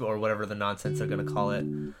X or whatever the nonsense they're gonna call it.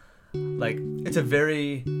 Like, it's a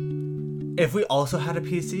very. If we also had a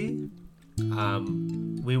PC,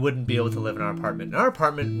 we wouldn't be able to live in our apartment. And our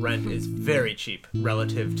apartment rent is very cheap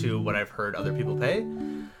relative to what I've heard other people pay.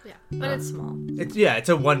 Yeah, but it's small. It's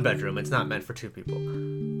a 1-bedroom. It's not meant for 2 people.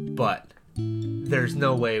 But there's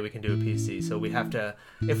no way we can do a PC. So we have to,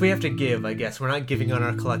 if we have to give, I guess we're not giving on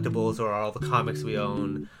our collectibles or all the comics we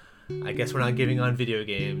own. I guess we're not giving on video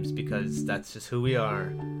games because that's just who we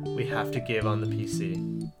are. We have to give on the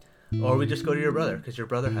PC. Or we just go to your brother, because your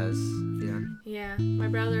brother has VR. Yeah, my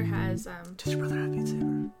brother has... Does your brother have Beat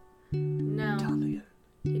Saber? No. Tell him to get it.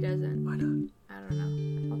 He doesn't. Why not? I don't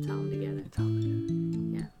know. I'll tell him to get it. Tell him to get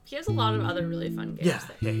it. Yeah. He has a lot of other really fun games.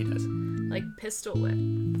 Yeah, he does. Like Pistol Whip.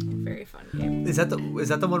 Very fun game. Is that the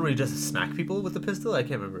one where you just smack people with the pistol? I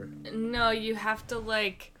can't remember. No, you have to,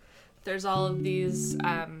 like... There's all of these,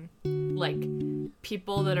 like...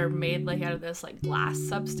 people that are made like out of this like glass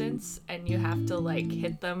substance, and you have to like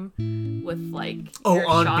hit them with like your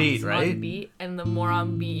on shots beat, right? On beat, and the more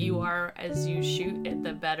on beat you are as you shoot it,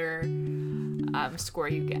 the better score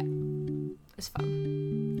you get. It's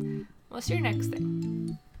fun. What's your next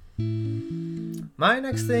thing? My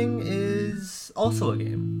next thing is also a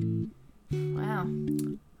game. Wow.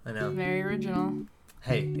 I know. Very original.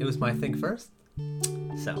 Hey, it was my thing first.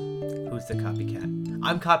 So, who's the copycat?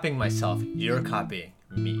 I'm copying myself. You're copying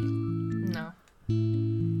me. No.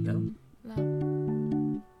 No? No.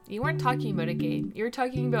 You weren't talking about a game. You were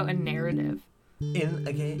talking about a narrative. In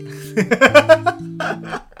a game?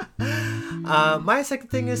 My second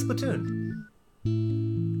thing is Splatoon.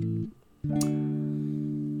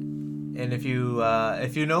 And if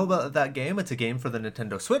you know about that game, it's a game for the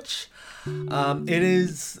Nintendo Switch. It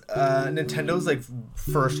is Nintendo's like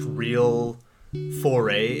first real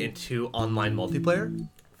foray into online multiplayer.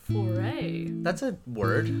 Foray. That's a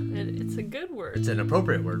word. It's a good word. It's an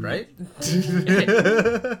appropriate word, right? Yes,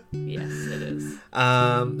 it is.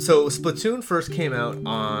 So Splatoon first came out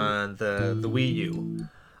on the Wii U.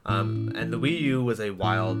 And the Wii U was a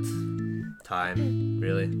wild time,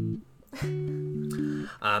 really.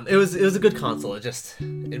 It was a good console. It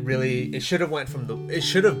should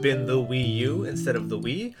have been the Wii U instead of the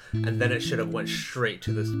Wii, and then it should have went straight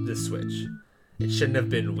to the Switch. It shouldn't have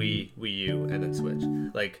been Wii U, and then Switch.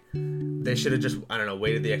 Like, they should have just, I don't know,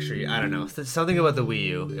 waited the extra year. I don't know. Something about the Wii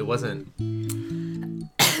U. It wasn't...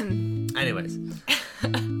 Anyways.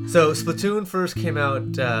 So, Splatoon first came out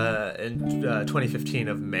in 2015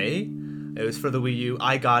 of May. It was for the Wii U.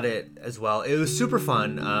 I got it as well. It was super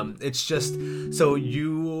fun. It's just... So,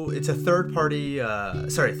 it's a third-person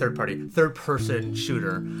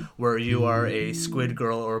shooter where you are a squid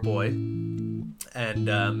girl or a boy. And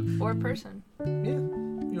or a person. Yeah,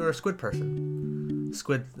 you're a squid person.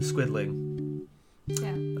 Squidling. Yeah.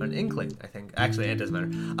 An inkling, I think. Actually, it doesn't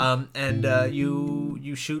matter. And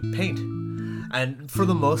you shoot paint. And for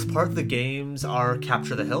the most part, the games are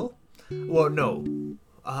Capture the Hill. Well, no.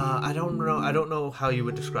 I don't know how you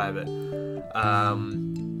would describe it.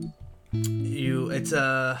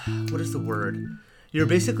 What is the word? You're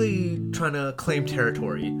basically trying to claim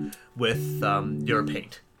territory with your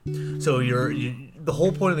paint. So the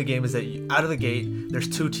whole point of the game is that out of the gate, there's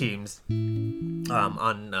 2 teams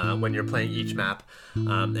on when you're playing each map,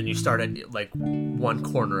 and you start at like one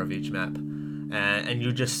corner of each map, and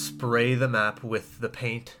you just spray the map with the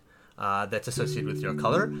paint that's associated with your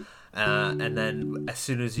color. And then as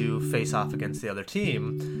soon as you face off against the other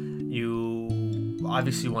team, you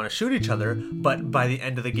obviously want to shoot each other, but by the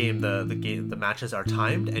end of the game, the matches are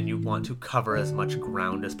timed, and you want to cover as much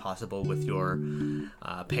ground as possible with your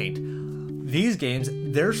paint. These games,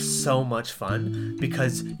 they're so much fun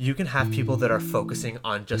because you can have people that are focusing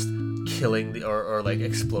on just killing or like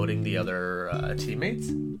exploding the other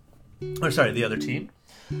teammates. Or sorry, the other team.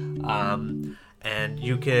 And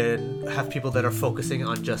you can have people that are focusing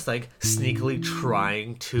on just like sneakily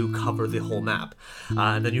trying to cover the whole map.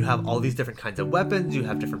 And then you have all these different kinds of weapons. You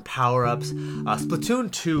have different power-ups.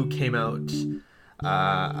 Splatoon 2 came out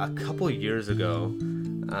a couple years ago.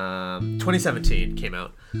 2017 came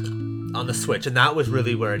out on the Switch, and that was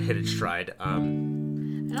really where it hit its stride. I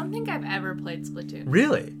don't think I've ever played Splatoon.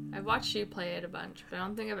 Really? I've watched you play it a bunch, but I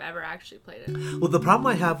don't think I've ever actually played it. Well, the problem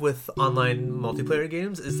I have with online multiplayer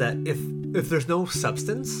games is that if there's no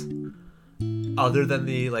substance other than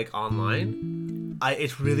the like online,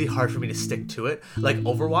 it's really hard for me to stick to it. Like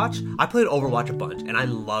Overwatch, I played Overwatch a bunch, and I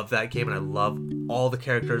love that game, and I love all the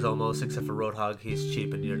characters almost, except for Roadhog. He's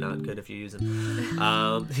cheap, and you're not good if you use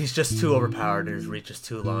him. He's just too overpowered, and his reach is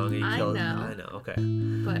too long. I know. Okay.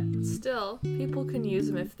 But still, people can use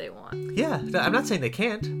him if they want. Yeah, I'm not saying they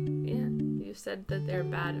can't. Yeah, you said that they're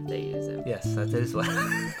bad if they use him. Yes, that is what.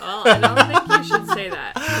 Well, I don't think you should say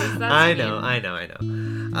that. I know.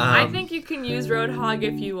 I think you can use Roadhog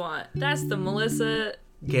if you want. That's the Melissa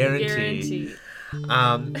guarantee.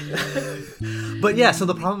 But yeah, so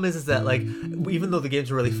the problem is that like, even though the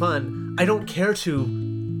games are really fun, I don't care to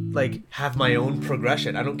like have my own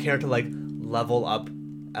progression. I don't care to like level up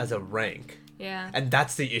as a rank. Yeah. And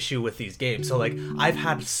that's the issue with these games. So like, I've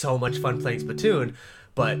had so much fun playing Splatoon,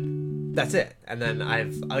 but that's it. And then I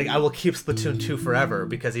will keep Splatoon 2 forever,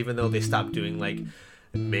 because even though they stopped doing like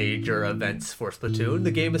major events for Splatoon,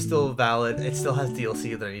 the game is still valid. It still has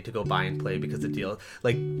DLC that I need to go buy and play, because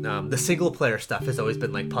the single player stuff has always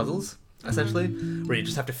been like puzzles, essentially, where you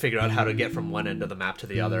just have to figure out how to get from one end of the map to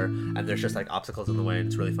the other, and there's just like obstacles in the way, and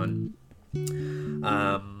it's really fun.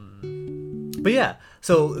 But yeah,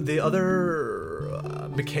 so the other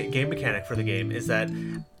game mechanic for the game is that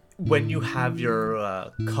when you have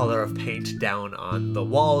your color of paint down on the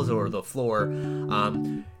walls or the floor,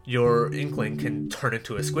 your Inkling can turn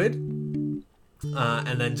into a squid,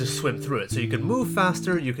 and then just swim through it. So you can move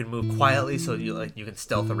faster, you can move quietly, so you can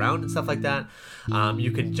stealth around and stuff like that.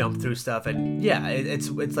 You can jump through stuff, and yeah,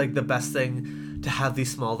 it's like the best thing to have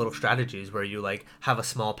these small little strategies where you like have a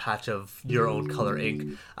small patch of your own color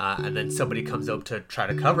ink, and then somebody comes up to try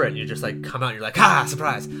to cover it, and you just like come out and you're like, ah,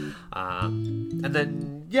 surprise. And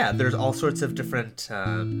then yeah, there's all sorts of different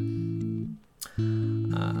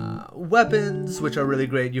weapons, which are really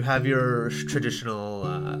great. You have your traditional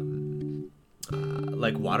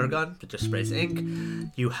like water gun that just sprays ink.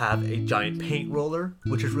 You have a giant paint roller,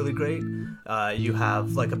 which is really great. You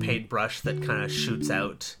have like a paintbrush that kind of shoots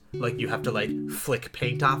out, like you have to like flick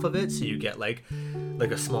paint off of it, so you get like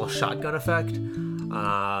a small shotgun effect.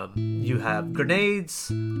 You have grenades.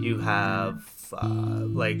 You have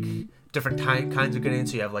like different kinds of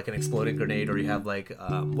grenades. So you have like an exploding grenade, or you have like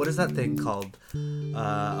what is that thing called?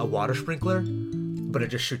 A water sprinkler, but it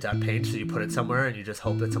just shoots out paint, so you put it somewhere and you just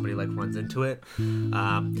hope that somebody like runs into it.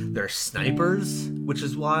 There's snipers, which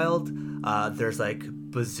is wild. There's like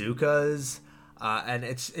bazookas, and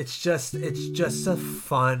it's just a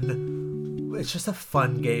fun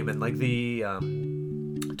game. And like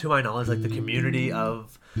to my knowledge, like the community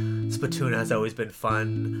of Splatoon has always been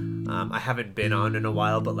fun. I haven't been on in a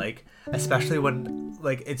while, but like especially when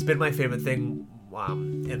like it's been my favorite thing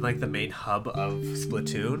in like the main hub of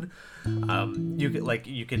Splatoon. You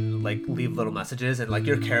can leave little messages, and like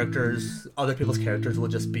your characters, other people's characters will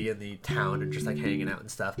just be in the town and just like hanging out and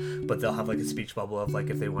stuff, but they'll have like a speech bubble of like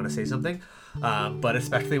if they want to say something. But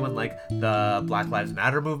especially when like the Black Lives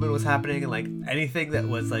Matter movement was happening, and like anything that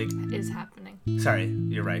was like is happening. Sorry,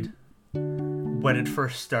 you're right. When it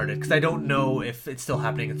first started, because I don't know if it's still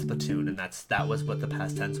happening in Splatoon, and that was what the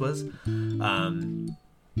past tense was.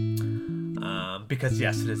 Because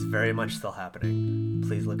yes, it is very much still happening.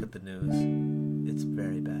 Please look at the news. It's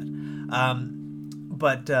very bad.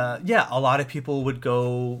 But yeah, a lot of people would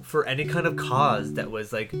go for any kind of cause that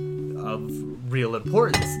was like of real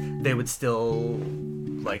importance. They would still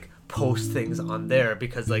like post things on there,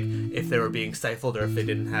 because like if they were being stifled, or if they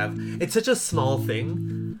didn't have, it's such a small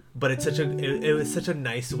thing, but it was such a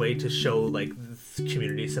nice way to show like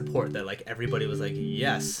community support, that like everybody was like,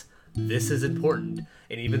 yes, this is important.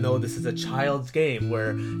 And even though this is a child's game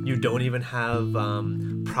where you don't even have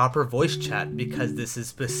proper voice chat because this is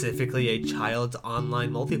specifically a child's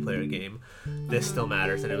online multiplayer game, this still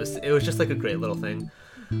matters. And it was just like a great little thing.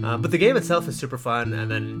 But the game itself is super fun,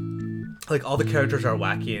 and then like all the characters are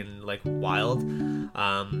wacky and like wild.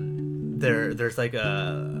 There's like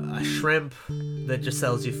a shrimp that just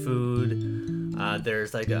sells you food.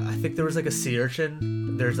 There's like I think there was like a sea urchin.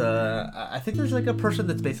 I think there's like a person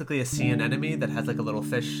that's basically a sea anemone that has like a little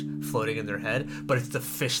fish floating in their head, but it's the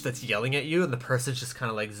fish that's yelling at you, and the person's just kind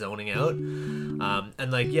of like zoning out.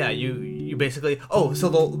 And like, yeah, you basically, so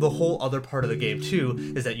the whole other part of the game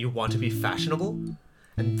too is that you want to be fashionable.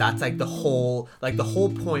 And that's like the whole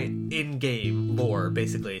point in game lore,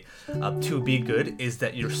 basically, to be good is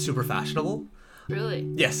that you're super fashionable. Really?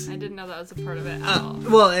 Yes. I didn't know that was a part of it at all.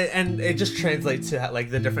 Well, and it just translates to like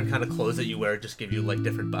the different kind of clothes that you wear just give you like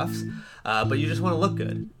different buffs. But you just want to look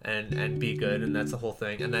good and be good, and that's the whole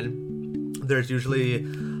thing. And then there's usually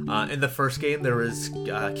in the first game there was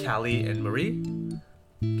Callie and Marie.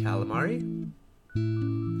 Calamari.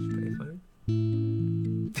 It's pretty funny.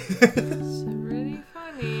 It's really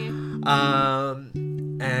funny.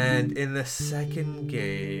 And in the second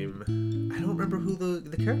game, I don't remember who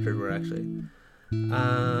the characters were actually.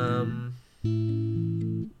 Oh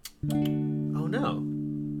no,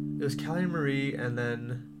 it was Callie and Marie, and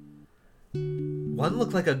then one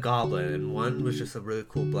looked like a goblin and one was just a really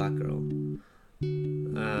cool black girl.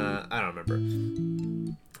 I don't remember.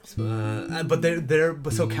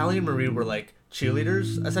 So Callie and Marie were like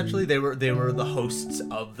cheerleaders essentially. They were the hosts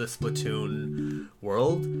of the Splatoon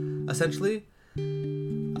world essentially.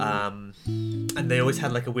 And they always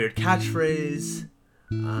had like a weird catchphrase.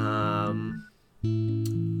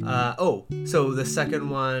 So the second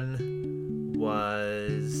one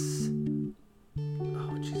was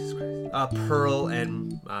Jesus Christ. Pearl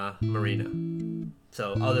and Marina.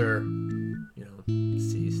 So other,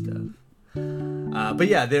 sea stuff. But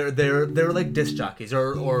yeah, they're like disc jockeys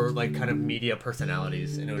or like kind of media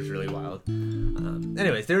personalities, and it was really wild.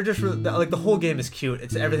 Anyways, they were just really, like the whole game is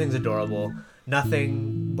cute. Everything's adorable.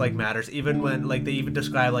 Nothing like matters. Even when like they even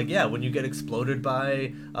describe like when you get exploded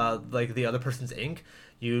by like the other person's ink,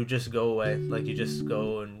 you just go away. Like you just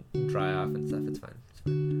go and dry off and stuff. It's fine.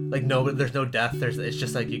 Like there's no death. It's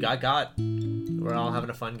just like you got. We're all having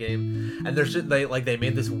a fun game, and there's just, they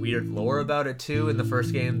made this weird lore about it too. In the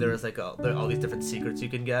first game, there was like there are all these different secrets you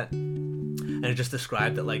can get, and it just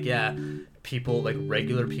described that like people like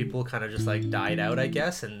regular people kind of just like died out, I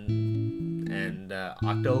guess, and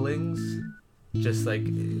octolings just like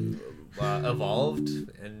evolved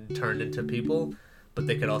and turned into people, but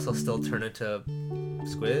they could also still turn into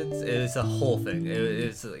squids. It was a whole thing. It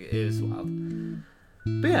was wild.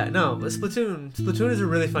 But yeah, no, Splatoon is a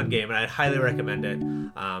really fun game, and I'd highly recommend it.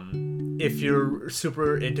 If you're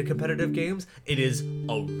super into competitive games, it is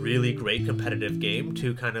a really great competitive game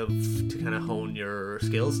to kind of hone your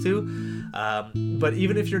skills to. But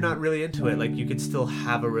even if you're not really into it, like you could still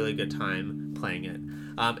have a really good time playing it.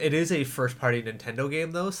 It is a first-party Nintendo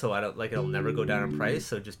game though, so it'll never go down in price.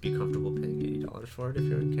 So just be comfortable paying $80 for it if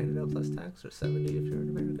you're in Canada plus tax, or $70 if you're in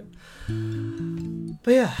America.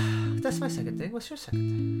 But yeah, that's my second thing. What's your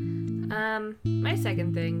second thing? My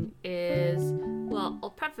second thing is, well, I'll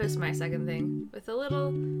preface my second thing with a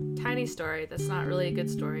little tiny story that's not really a good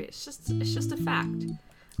story. It's just a fact.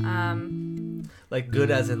 Like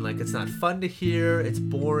good as in like it's not fun to hear, it's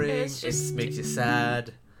boring, it makes you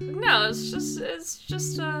sad. No, it's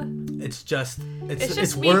just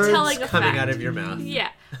words coming out of your mouth. Yeah.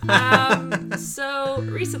 So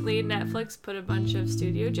recently Netflix put a bunch of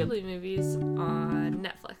Studio Ghibli movies on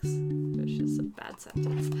Netflix, which is a bad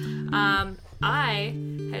sentence. I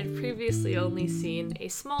had previously only seen a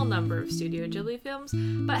small number of Studio Ghibli films,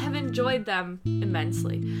 but have enjoyed them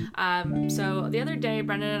immensely. So the other day,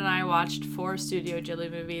 Brendan and I watched 4 Studio Ghibli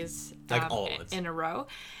movies in a row,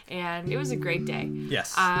 and it was a great day.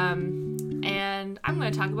 Yes. And I'm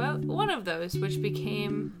going to talk about one of those, which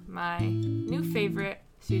became my new favorite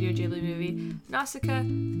Studio Ghibli movie, Nausicaa,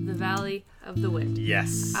 The Valley of the Wind.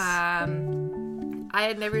 Yes. I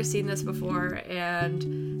had never seen this before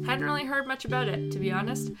and hadn't really heard much about it, to be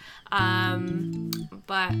honest.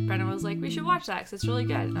 But Brennan was like, we should watch that because it's really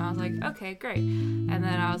good. And I was like, okay, great. And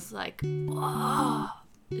then I was like, whoa.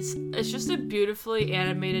 It's just a beautifully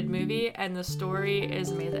animated movie, and the story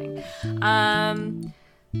is amazing.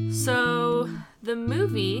 So the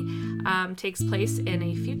movie takes place in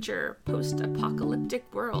a future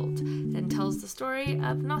post-apocalyptic world and tells the story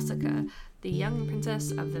of Nausicaa, the young princess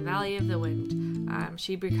of the Valley of the Wind.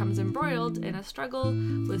 She becomes embroiled in a struggle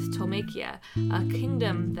with Tolmakia, a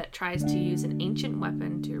kingdom that tries to use an ancient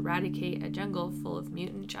weapon to eradicate a jungle full of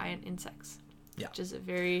mutant giant insects. Yeah. Which is a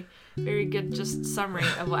very, very good just summary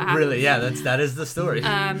of what happens. Really, yeah, that is the story.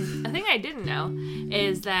 A thing I didn't know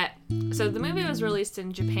is that, so the movie was released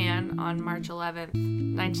in Japan on March 11th,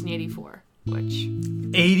 1984, which...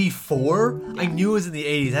 84? Yeah. I knew it was in the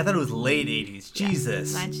 80s. I thought it was late 80s.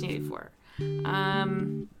 Jesus. Yeah, 1984.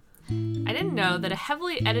 I didn't know that a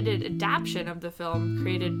heavily edited adaptation of the film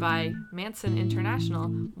created by Manson International,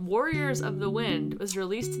 Warriors of the Wind, was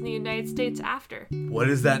released in the United States after. What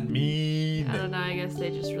does that mean? I don't know. I guess they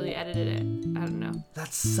just really edited it. I don't know.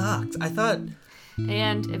 That sucked. I thought...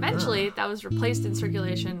 And eventually, that was replaced in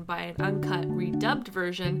circulation by an uncut, redubbed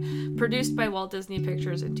version produced by Walt Disney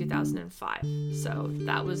Pictures in 2005. So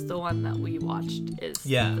that was the one that we watched, is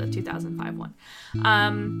the 2005 one.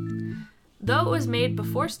 Though it was made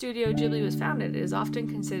before Studio Ghibli was founded, it is often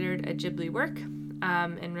considered a Ghibli work,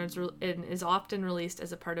 and is often released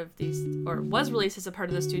as a part of was released as a part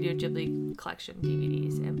of the Studio Ghibli collection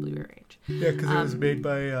DVDs and Blu-ray range. Yeah, because it was made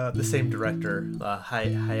by the same director,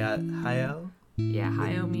 Hayao? Yeah,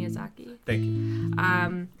 Hayao Miyazaki. Thank you.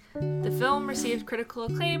 The film received critical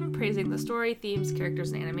acclaim, praising the story, themes,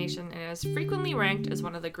 characters, and animation, and is frequently ranked as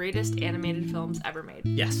one of the greatest animated films ever made.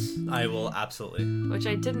 Yes, I will absolutely. Which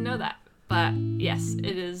I didn't know that. But yes,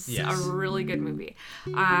 it is a really good movie.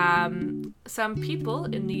 Some people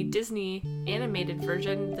in the Disney animated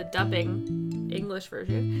version, the dubbing English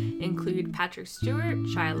version, include Patrick Stewart,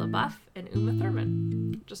 Shia LaBeouf, and Uma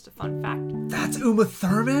Thurman. Just a fun fact. That's Uma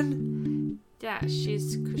Thurman? Yeah,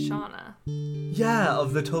 she's Kushana. Yeah,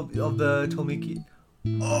 of the Tomiki.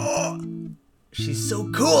 Oh, she's so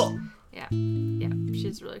cool. Yeah,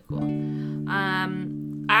 she's really cool.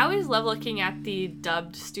 I always love looking at the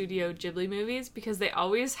dubbed Studio Ghibli movies because they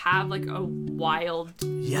always have like a wild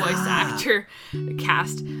voice actor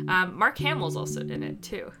cast. Mark Hamill's also in it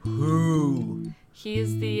too. Who?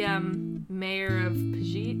 He's the mayor of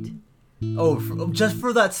Pajit. Oh, just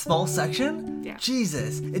for that small section? Yeah.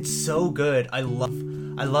 Jesus, it's so good. I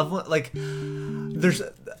love what, like,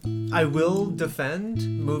 I will defend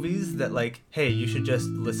movies that, like, hey, you should just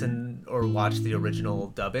listen or watch the original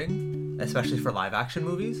dubbing, especially for live action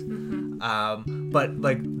movies. Mm-hmm. But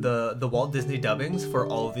like the Walt Disney dubbings for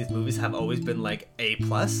all of these movies have always been like A+,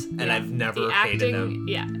 and I've never hated them.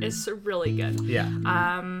 Yeah, it's really good. Yeah.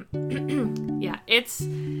 Yeah,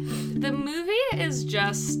 the movie is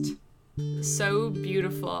just so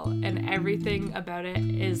beautiful, and everything about it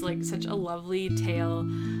is like such a lovely tale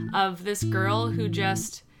of this girl who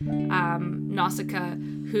just Nausicaa,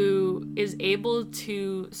 who is able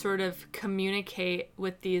to sort of communicate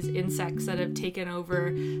with these insects that have taken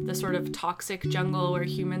over the sort of toxic jungle where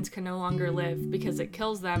humans can no longer live because it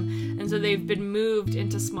kills them. And so they've been moved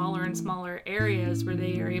into smaller and smaller areas where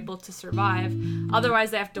they are able to survive. Otherwise,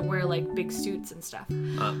 they have to wear like big suits and stuff.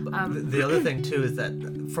 The other thing too is that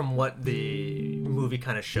from what the movie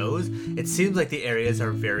kind of shows, it seems like the areas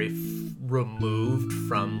are very removed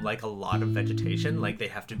from like a lot of vegetation. Like they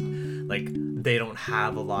have to, like they don't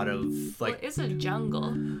have a lot of like. Well, it's a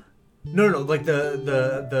jungle. No, like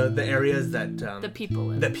the areas that the people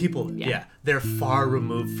live. The people, yeah, they're far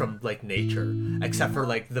removed from like nature, except for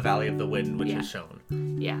like the Valley of the Wind, which is shown.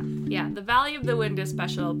 Yeah. The Valley of the Wind is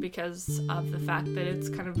special because of the fact that it's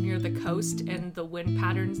kind of near the coast, and the wind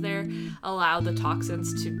patterns there allow the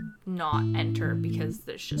toxins to not enter because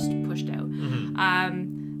it's just pushed out.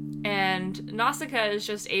 Mm-hmm. And Nausicaa is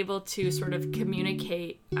just able to sort of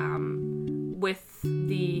communicate with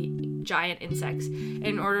the giant insects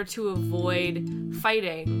in order to avoid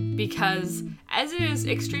fighting, because as it is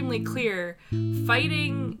extremely clear,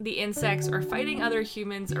 fighting the insects or fighting other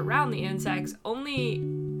humans around the insects only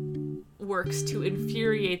works to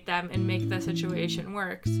infuriate them and make the situation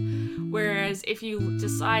worse. Whereas if you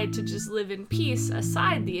decide to just live in peace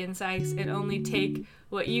aside the insects and only take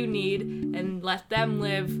what you need and let them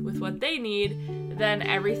live with what they need, then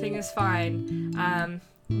everything is fine.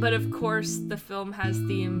 But of course, the film has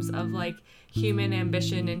themes of like human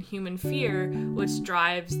ambition and human fear, which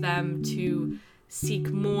drives them to seek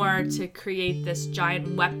more to create this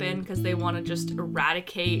giant weapon because they want to just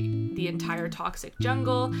eradicate the entire toxic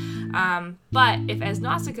jungle. But if, as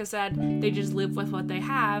Nausicaa said, they just live with what they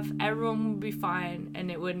have, everyone would be fine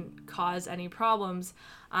and it wouldn't cause any problems.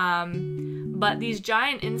 But these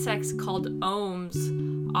giant insects called ohms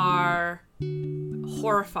are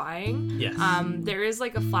horrifying. Yes. There is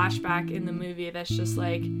like a flashback in the movie that's just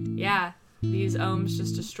like, yeah, these ohms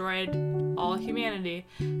just destroyed all humanity,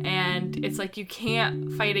 and it's like you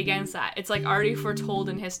can't fight against that. It's like already foretold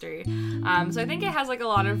in history. So I think it has like a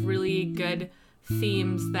lot of really good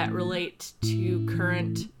themes that relate to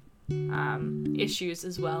current issues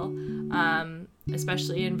as well,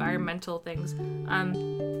 especially environmental things.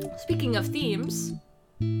 Speaking of themes,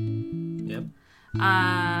 yep.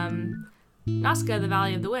 Nausicaa, the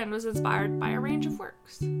Valley of the Wind, was inspired by a range of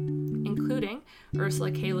works, including Ursula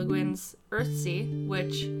K. Le Guin's Earthsea,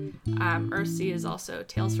 which Earthsea is also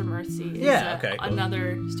Tales from Earthsea. Is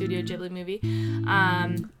another Studio Ghibli movie.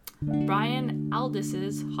 Brian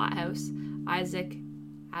Aldiss's Hot House, Isaac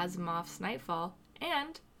Asimov's Nightfall,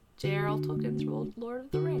 and J.R.R. Tolkien's Lord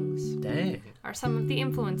of the Rings. Dang. Are some of the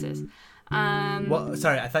influences. Well,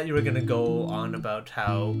 sorry, I thought you were going to go on about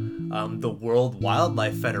how the World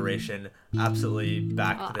Wildlife Federation absolutely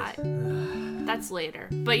backed this. That's later.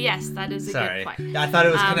 But yes, that is a good point. I thought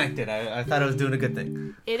it was connected. I thought I was doing a good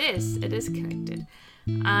thing. It is connected.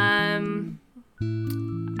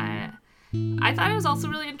 I thought it was also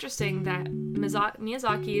really interesting that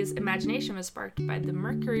Miyazaki's imagination was sparked by the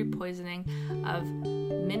mercury poisoning of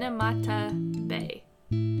Minamata Bay.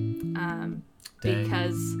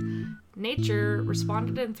 Because nature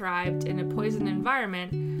responded and thrived in a poisoned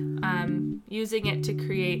environment, using it to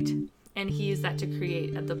create, and he used that to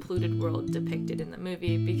create the polluted world depicted in the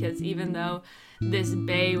movie, because even though this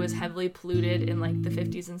bay was heavily polluted in like the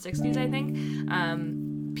 50s and 60s, I think,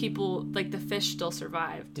 people, like the fish still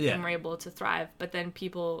survived and were able to thrive, but then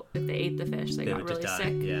people, if they ate the fish, they got really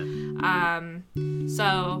sick.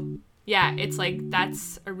 So yeah, it's like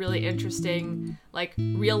that's a really interesting like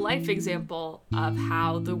real life example of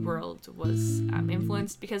how the world was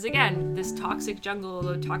influenced, because again, this toxic jungle,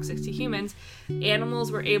 although toxic to humans,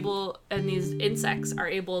 animals were able, and these insects are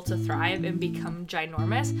able to thrive and become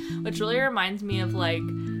ginormous, which really reminds me of like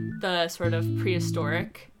the sort of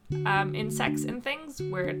prehistoric insects and things,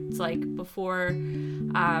 where it's like before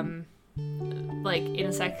like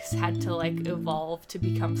insects had to like evolve to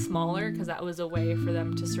become smaller because that was a way for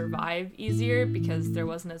them to survive easier, because there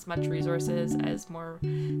wasn't as much resources as more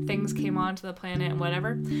things came onto the planet and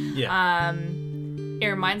whatever. It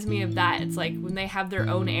reminds me of that. It's like when they have their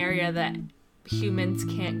own area that humans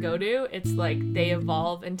can't go to, it's like they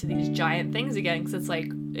evolve into these giant things again, because it's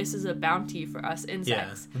like this is a bounty for us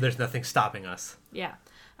insects. There's nothing stopping us.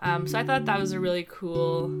 So I thought that was a really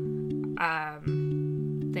cool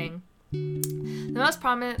thing. The most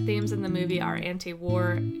prominent themes in the movie are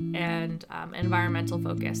anti-war and environmental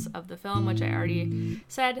focus of the film, which I already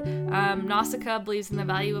said. Nausicaa believes in the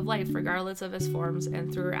value of life regardless of its forms,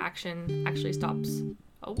 and through her action actually stops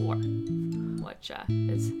a war, which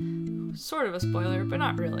is sort of a spoiler, but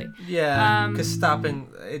not really. Because stopping,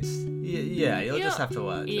 you'll just have to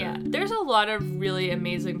watch. There's a lot of really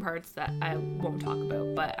amazing parts that I won't talk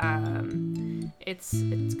about, but it's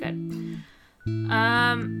good.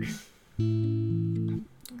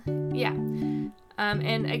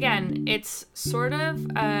 And again, it's sort of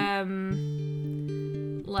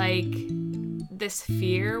like this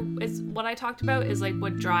fear is what I talked about, is like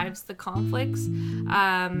what drives the conflicts.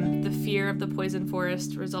 The fear of the poison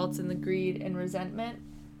forest results in the greed and resentment.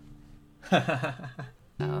 I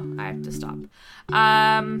have to stop.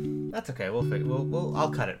 That's okay.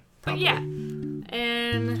 I'll cut it. But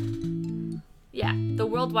the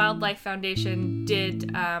World Wildlife Foundation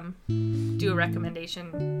did do a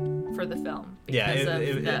recommendation for the film.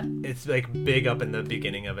 It's like big up in the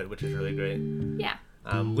beginning of it, which is really great. Yeah.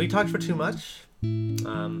 We talked for too much.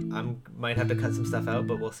 I might have to cut some stuff out,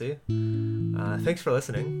 but we'll see. Thanks for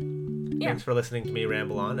listening. Yeah. Thanks for listening to me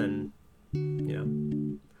ramble on, and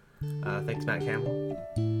thanks Matt Campbell.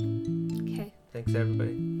 Okay. Thanks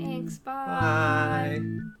everybody. Thanks. Bye.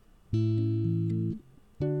 Bye.